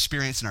our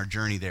experience and our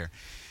journey there.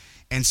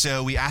 And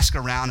so we asked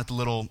around at the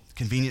little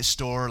convenience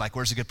store, like,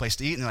 where's a good place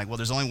to eat? And they're like, well,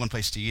 there's only one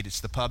place to eat. It's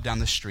the pub down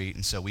the street.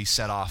 And so we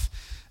set off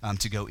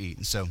to go eat.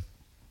 And so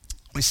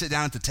we sit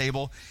down at the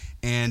table,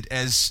 and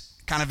as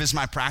kind of is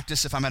my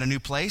practice, if I'm at a new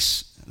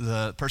place,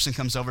 the person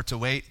comes over to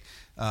wait,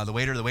 the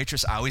waiter or the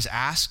waitress, I always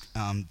ask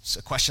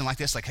a question like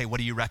this, like, hey, what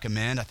do you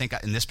recommend? I think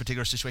in this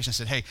particular situation, I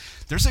said, hey,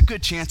 there's a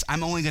good chance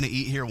I'm only going to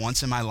eat here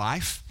once in my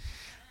life.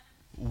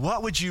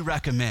 What would you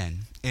recommend?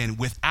 And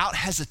without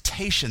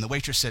hesitation, the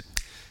waitress said,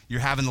 you're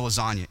having the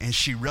lasagna. And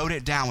she wrote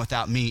it down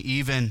without me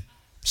even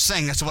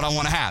saying that's what I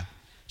want to have.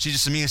 She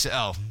just immediately said,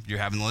 oh, you're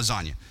having the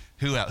lasagna.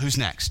 Who's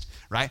next,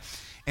 right?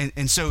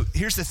 And so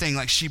here's the thing,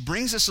 like she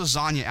brings this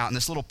lasagna out in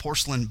this little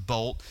porcelain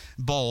bowl,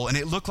 and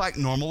it looked like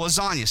normal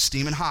lasagna,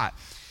 steaming hot.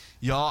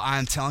 Y'all,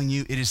 I'm telling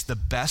you, it is the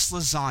best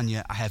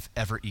lasagna I have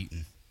ever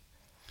eaten.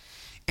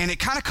 And it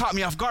kind of caught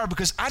me off guard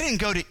because I didn't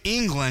go to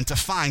England to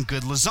find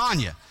good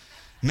lasagna.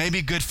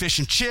 Maybe good fish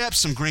and chips,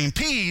 some green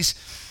peas,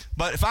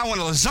 but if I want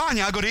a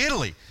lasagna, I'll go to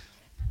Italy.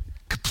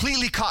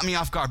 Completely caught me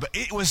off guard, but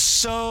it was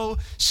so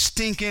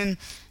stinking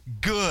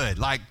good.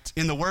 Like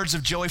in the words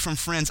of Joey from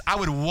Friends, I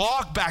would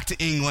walk back to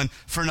England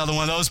for another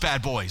one of those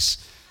bad boys.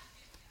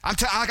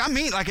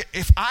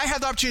 If I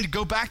had the opportunity to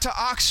go back to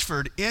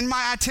Oxford, in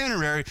my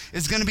itinerary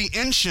is going to be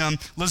Insham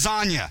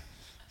lasagna.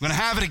 I'm going to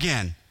have it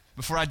again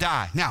before I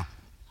die. Now,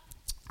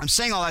 I'm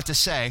saying all that to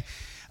say,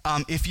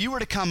 if you were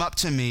to come up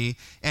to me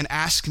and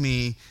ask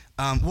me,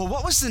 well,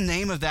 what was the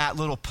name of that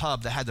little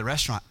pub that had the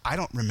restaurant? I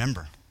don't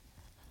remember.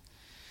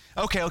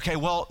 Okay,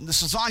 well,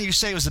 this lasagna you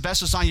say was the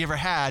best lasagna you ever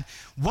had.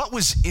 What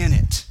was in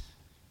it?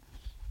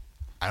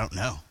 I don't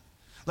know.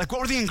 Like,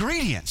 what were the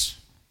ingredients?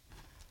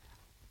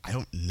 I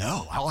don't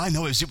know. All I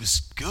know is it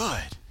was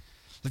good.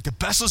 Like the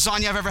best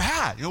lasagna I've ever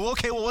had. You know,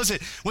 okay, well, was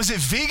it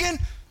vegan?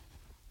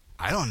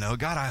 I don't know.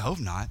 God, I hope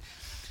not.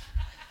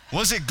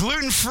 Was it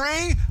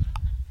gluten-free?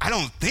 I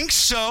don't think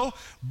so.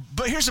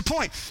 But here's the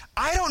point.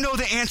 I don't know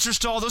the answers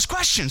to all those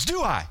questions,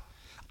 do I?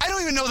 I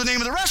don't even know the name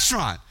of the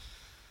restaurant.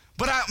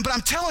 But I'm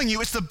telling you,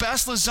 it's the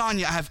best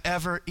lasagna I have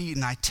ever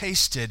eaten. I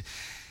tasted,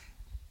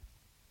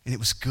 and it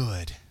was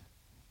good.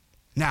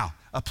 Now,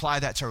 apply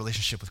that to our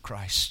relationship with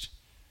Christ.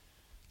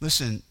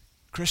 Listen,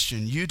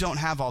 Christian, you don't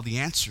have all the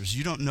answers.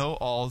 You don't know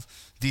all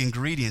the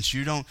ingredients.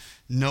 You don't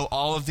know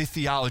all of the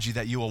theology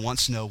that you will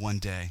once know one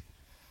day.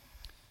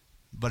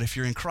 But if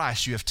you're in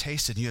Christ, you have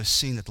tasted and you have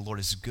seen that the Lord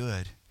is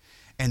good.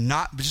 And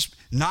just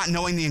not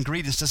knowing the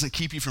ingredients doesn't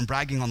keep you from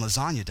bragging on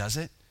lasagna, does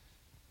it?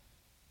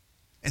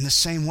 In the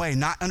same way,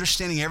 not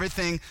understanding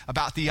everything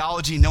about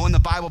theology, knowing the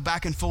Bible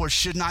back and forward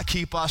should not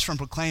keep us from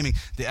proclaiming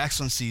the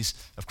excellencies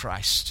of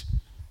Christ.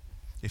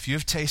 If you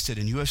have tasted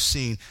and you have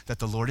seen that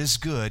the Lord is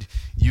good,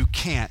 you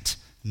can't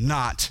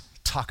not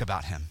talk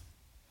about him.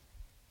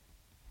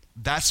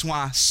 That's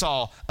why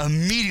Saul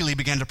immediately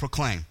began to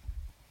proclaim.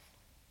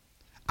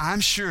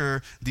 I'm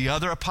sure the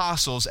other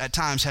apostles at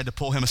times had to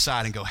pull him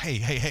aside and go,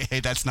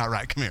 hey, that's not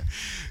right.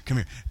 Come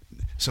here.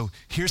 So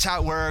here's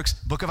how it works,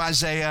 book of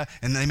Isaiah,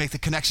 and they make the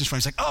connections for him.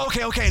 He's like, oh,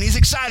 okay, and he's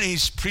excited.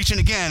 He's preaching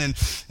again,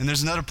 and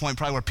there's another point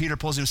probably where Peter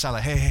pulls him aside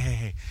like,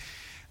 hey,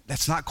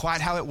 that's not quite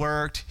how it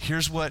worked.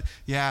 Here's what,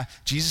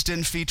 Jesus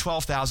didn't feed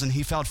 12,000.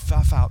 He fed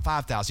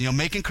 5,000.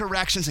 Making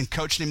corrections and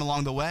coaching him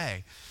along the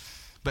way.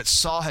 But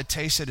Saul had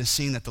tasted and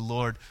seen that the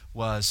Lord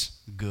was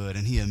good,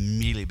 and he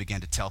immediately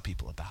began to tell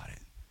people about it.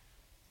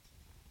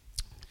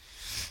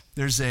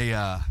 There's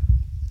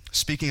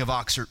speaking of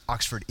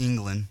Oxford,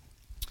 England,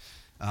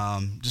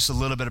 just a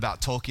little bit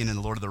about Tolkien and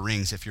the Lord of the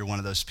Rings, if you're one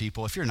of those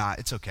people. If you're not,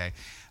 it's okay.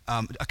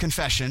 A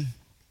confession,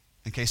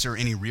 in case there are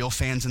any real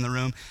fans in the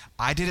room.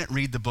 I didn't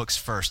read the books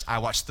first. I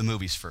watched the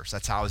movies first.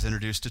 That's how I was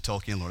introduced to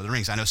Tolkien and Lord of the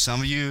Rings. I know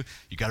some of you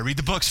got to read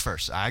the books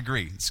first. I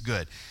agree. It's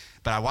good.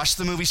 But I watched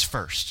the movies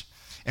first.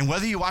 And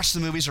whether you watch the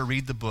movies or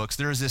read the books,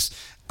 there is this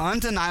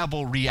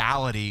undeniable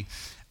reality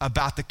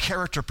about the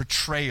character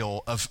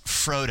portrayal of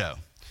Frodo.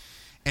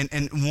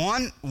 And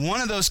one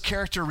of those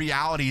character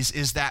realities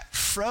is that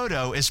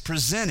Frodo is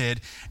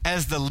presented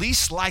as the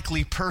least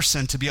likely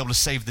person to be able to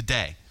save the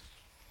day.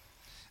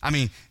 I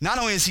mean, not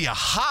only is he a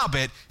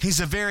hobbit, he's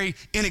a very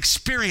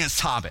inexperienced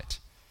hobbit,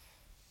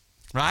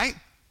 right?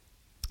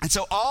 And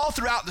so all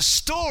throughout the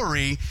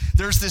story,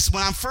 there's this,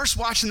 when I'm first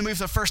watching the movie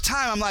for the first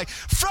time, I'm like,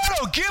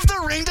 Frodo, give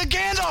the ring to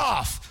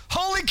Gandalf.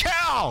 Holy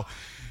cow.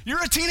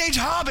 You're a teenage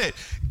hobbit.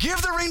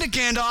 Give the ring to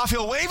Gandalf.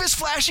 He'll wave his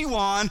flashy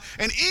wand.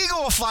 An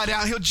eagle will fly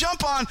down. He'll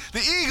jump on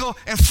the eagle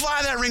and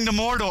fly that ring to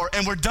Mordor,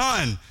 and we're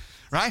done,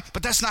 right?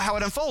 But that's not how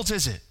it unfolds,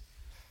 is it?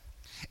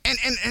 And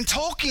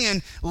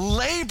Tolkien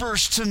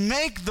labors to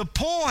make the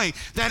point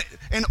that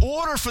in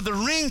order for the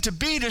ring to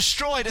be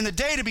destroyed and the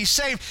day to be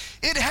saved,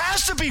 it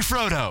has to be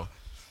Frodo.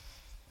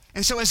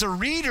 And so as a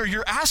reader,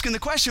 you're asking the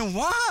question,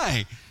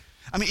 why?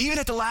 I mean, even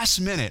at the last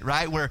minute,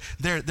 right, where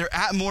they're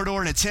at Mordor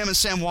and it's him and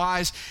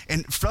Samwise,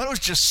 and Frodo's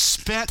just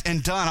spent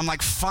and done. I'm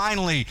like,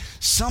 finally,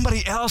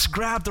 somebody else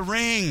grab the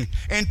ring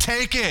and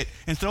take it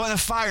and throw it in the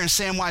fire. And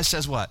Samwise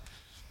says what?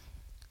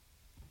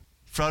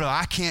 Frodo,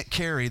 I can't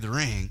carry the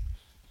ring,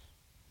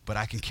 but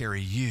I can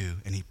carry you.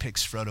 And he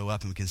picks Frodo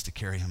up and begins to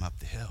carry him up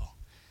the hill.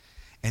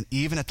 And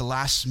even at the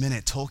last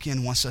minute,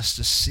 Tolkien wants us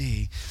to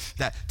see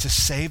that to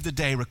save the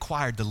day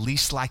required the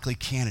least likely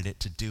candidate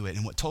to do it.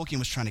 And what Tolkien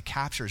was trying to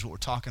capture is what we're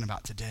talking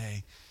about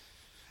today.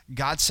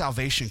 God's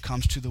salvation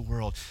comes to the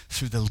world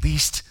through the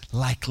least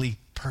likely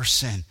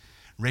person.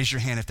 Raise your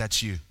hand if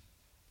that's you.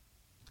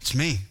 It's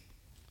me.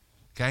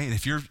 Okay? And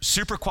if you're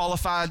super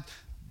qualified,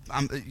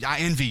 I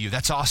envy you.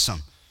 That's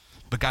awesome.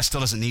 But God still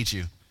doesn't need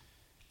you.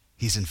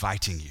 He's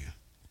inviting you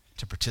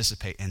to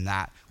participate in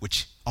that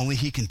which only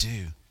he can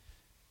do.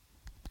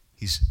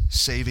 He's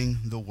saving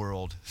the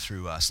world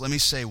through us. Let me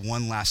say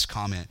one last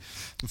comment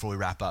before we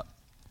wrap up.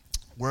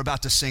 We're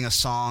about to sing a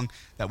song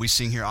that we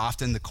sing here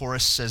often. The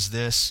chorus says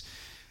this,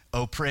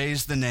 "Oh,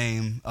 praise the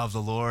name of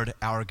the Lord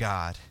our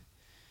God.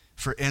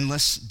 For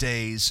endless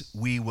days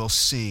we will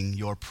sing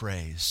your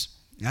praise."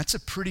 And that's a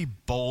pretty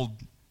bold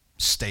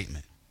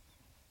statement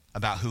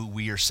about who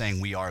we are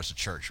saying we are as a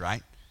church,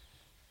 right?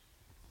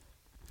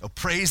 Oh,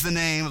 praise the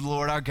name of the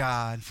Lord our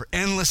God. For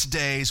endless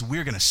days,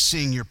 we're going to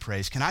sing your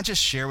praise. Can I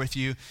just share with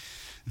you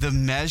the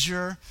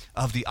measure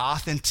of the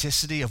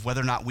authenticity of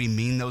whether or not we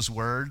mean those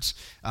words?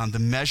 The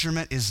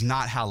measurement is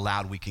not how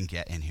loud we can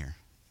get in here.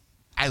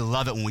 I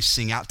love it when we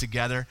sing out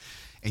together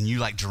and you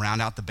like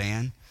drown out the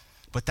band,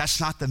 but that's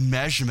not the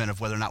measurement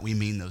of whether or not we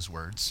mean those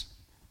words.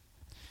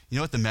 You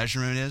know what the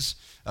measurement is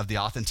of the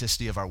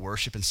authenticity of our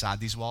worship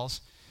inside these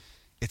walls?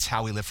 It's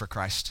how we live for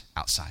Christ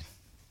outside.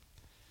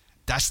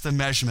 That's the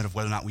measurement of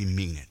whether or not we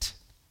mean it.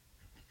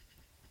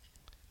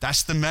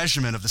 That's the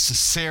measurement of the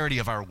sincerity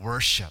of our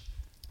worship.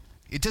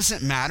 It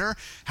doesn't matter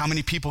how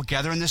many people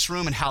gather in this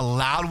room and how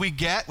loud we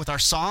get with our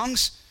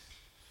songs.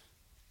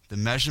 The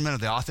measurement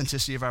of the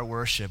authenticity of our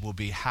worship will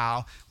be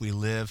how we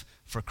live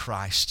for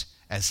Christ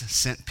as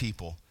sent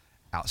people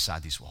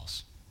outside these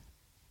walls.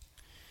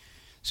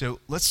 So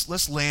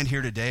let's land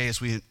here today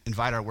as we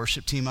invite our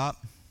worship team up.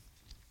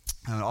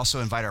 And also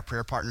invite our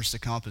prayer partners to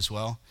come up as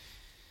well.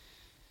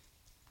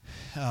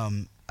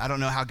 I don't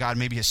know how God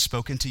maybe has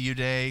spoken to you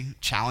today,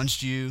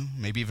 challenged you,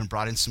 maybe even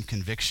brought in some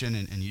conviction,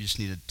 and you just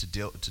needed to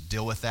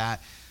deal with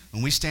that.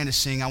 When we stand to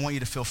sing, I want you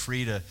to feel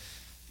free to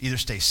either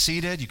stay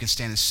seated, you can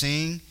stand and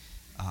sing.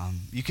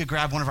 You could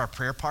grab one of our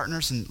prayer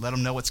partners and let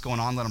them know what's going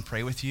on, let them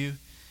pray with you.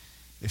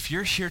 If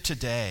you're here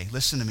today,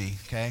 listen to me,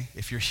 okay?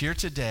 If you're here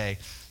today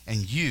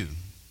and I'm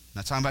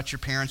not talking about your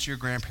parents or your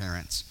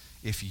grandparents,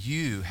 if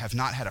you have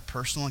not had a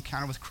personal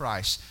encounter with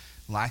Christ,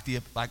 like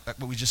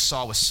what we just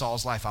saw with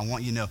Saul's life, I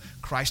want you to know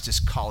Christ is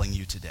calling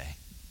you today.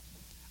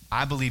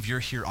 I believe you're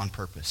here on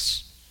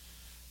purpose.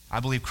 I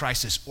believe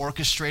Christ is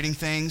orchestrating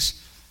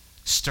things,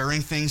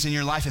 stirring things in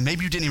your life, and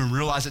maybe you didn't even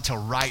realize it till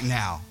right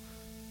now,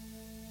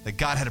 that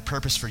God had a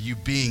purpose for you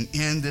being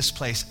in this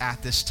place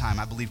at this time.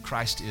 I believe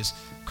Christ is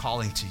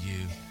calling to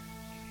you.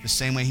 The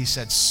same way he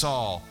said,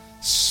 Saul,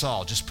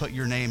 Saul, just put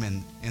your name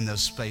in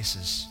those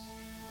spaces.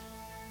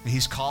 And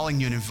he's calling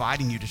you and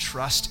inviting you to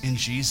trust in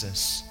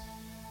Jesus,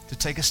 to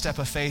take a step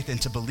of faith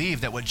and to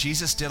believe that what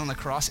Jesus did on the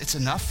cross, it's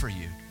enough for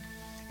you.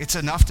 It's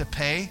enough to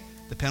pay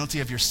the penalty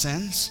of your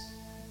sins,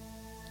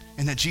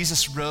 and that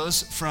Jesus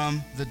rose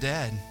from the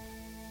dead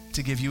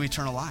to give you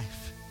eternal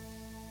life.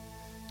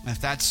 And if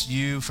that's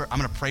you, I'm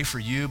going to pray for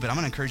you, but I'm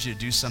going to encourage you to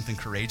do something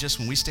courageous.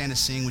 When we stand to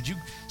sing, would you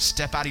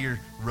step out of your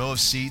row of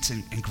seats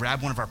and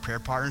grab one of our prayer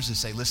partners and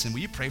say, listen, will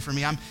you pray for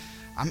me?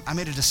 I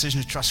made a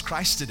decision to trust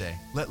Christ today.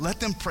 Let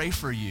them pray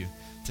for you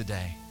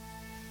today.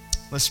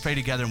 Let's pray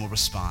together and we'll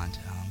respond.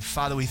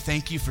 Father, we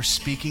thank you for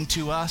speaking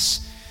to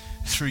us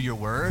through your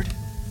word.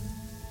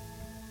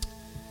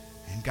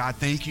 And God,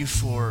 thank you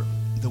for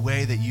the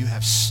way that you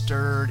have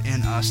stirred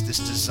in us this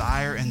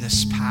desire and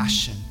this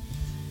passion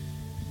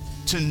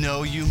to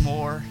know you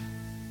more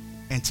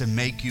and to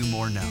make you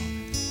more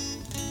known.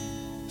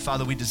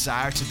 Father, we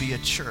desire to be a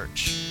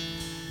church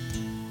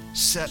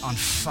set on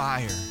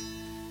fire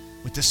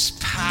with this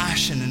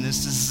passion and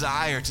this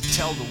desire to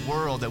tell the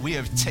world that we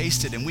have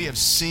tasted and we have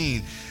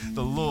seen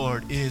the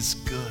Lord is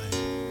good.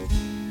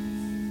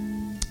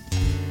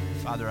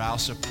 Father, I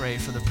also pray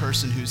for the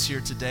person who's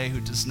here today who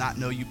does not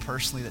know you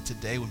personally, that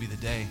today would be the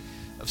day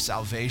of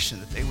salvation,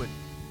 that they would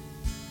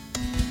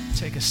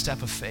take a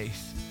step of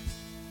faith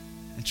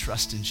and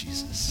trust in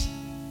Jesus.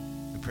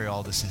 We pray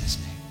all this in his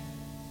name.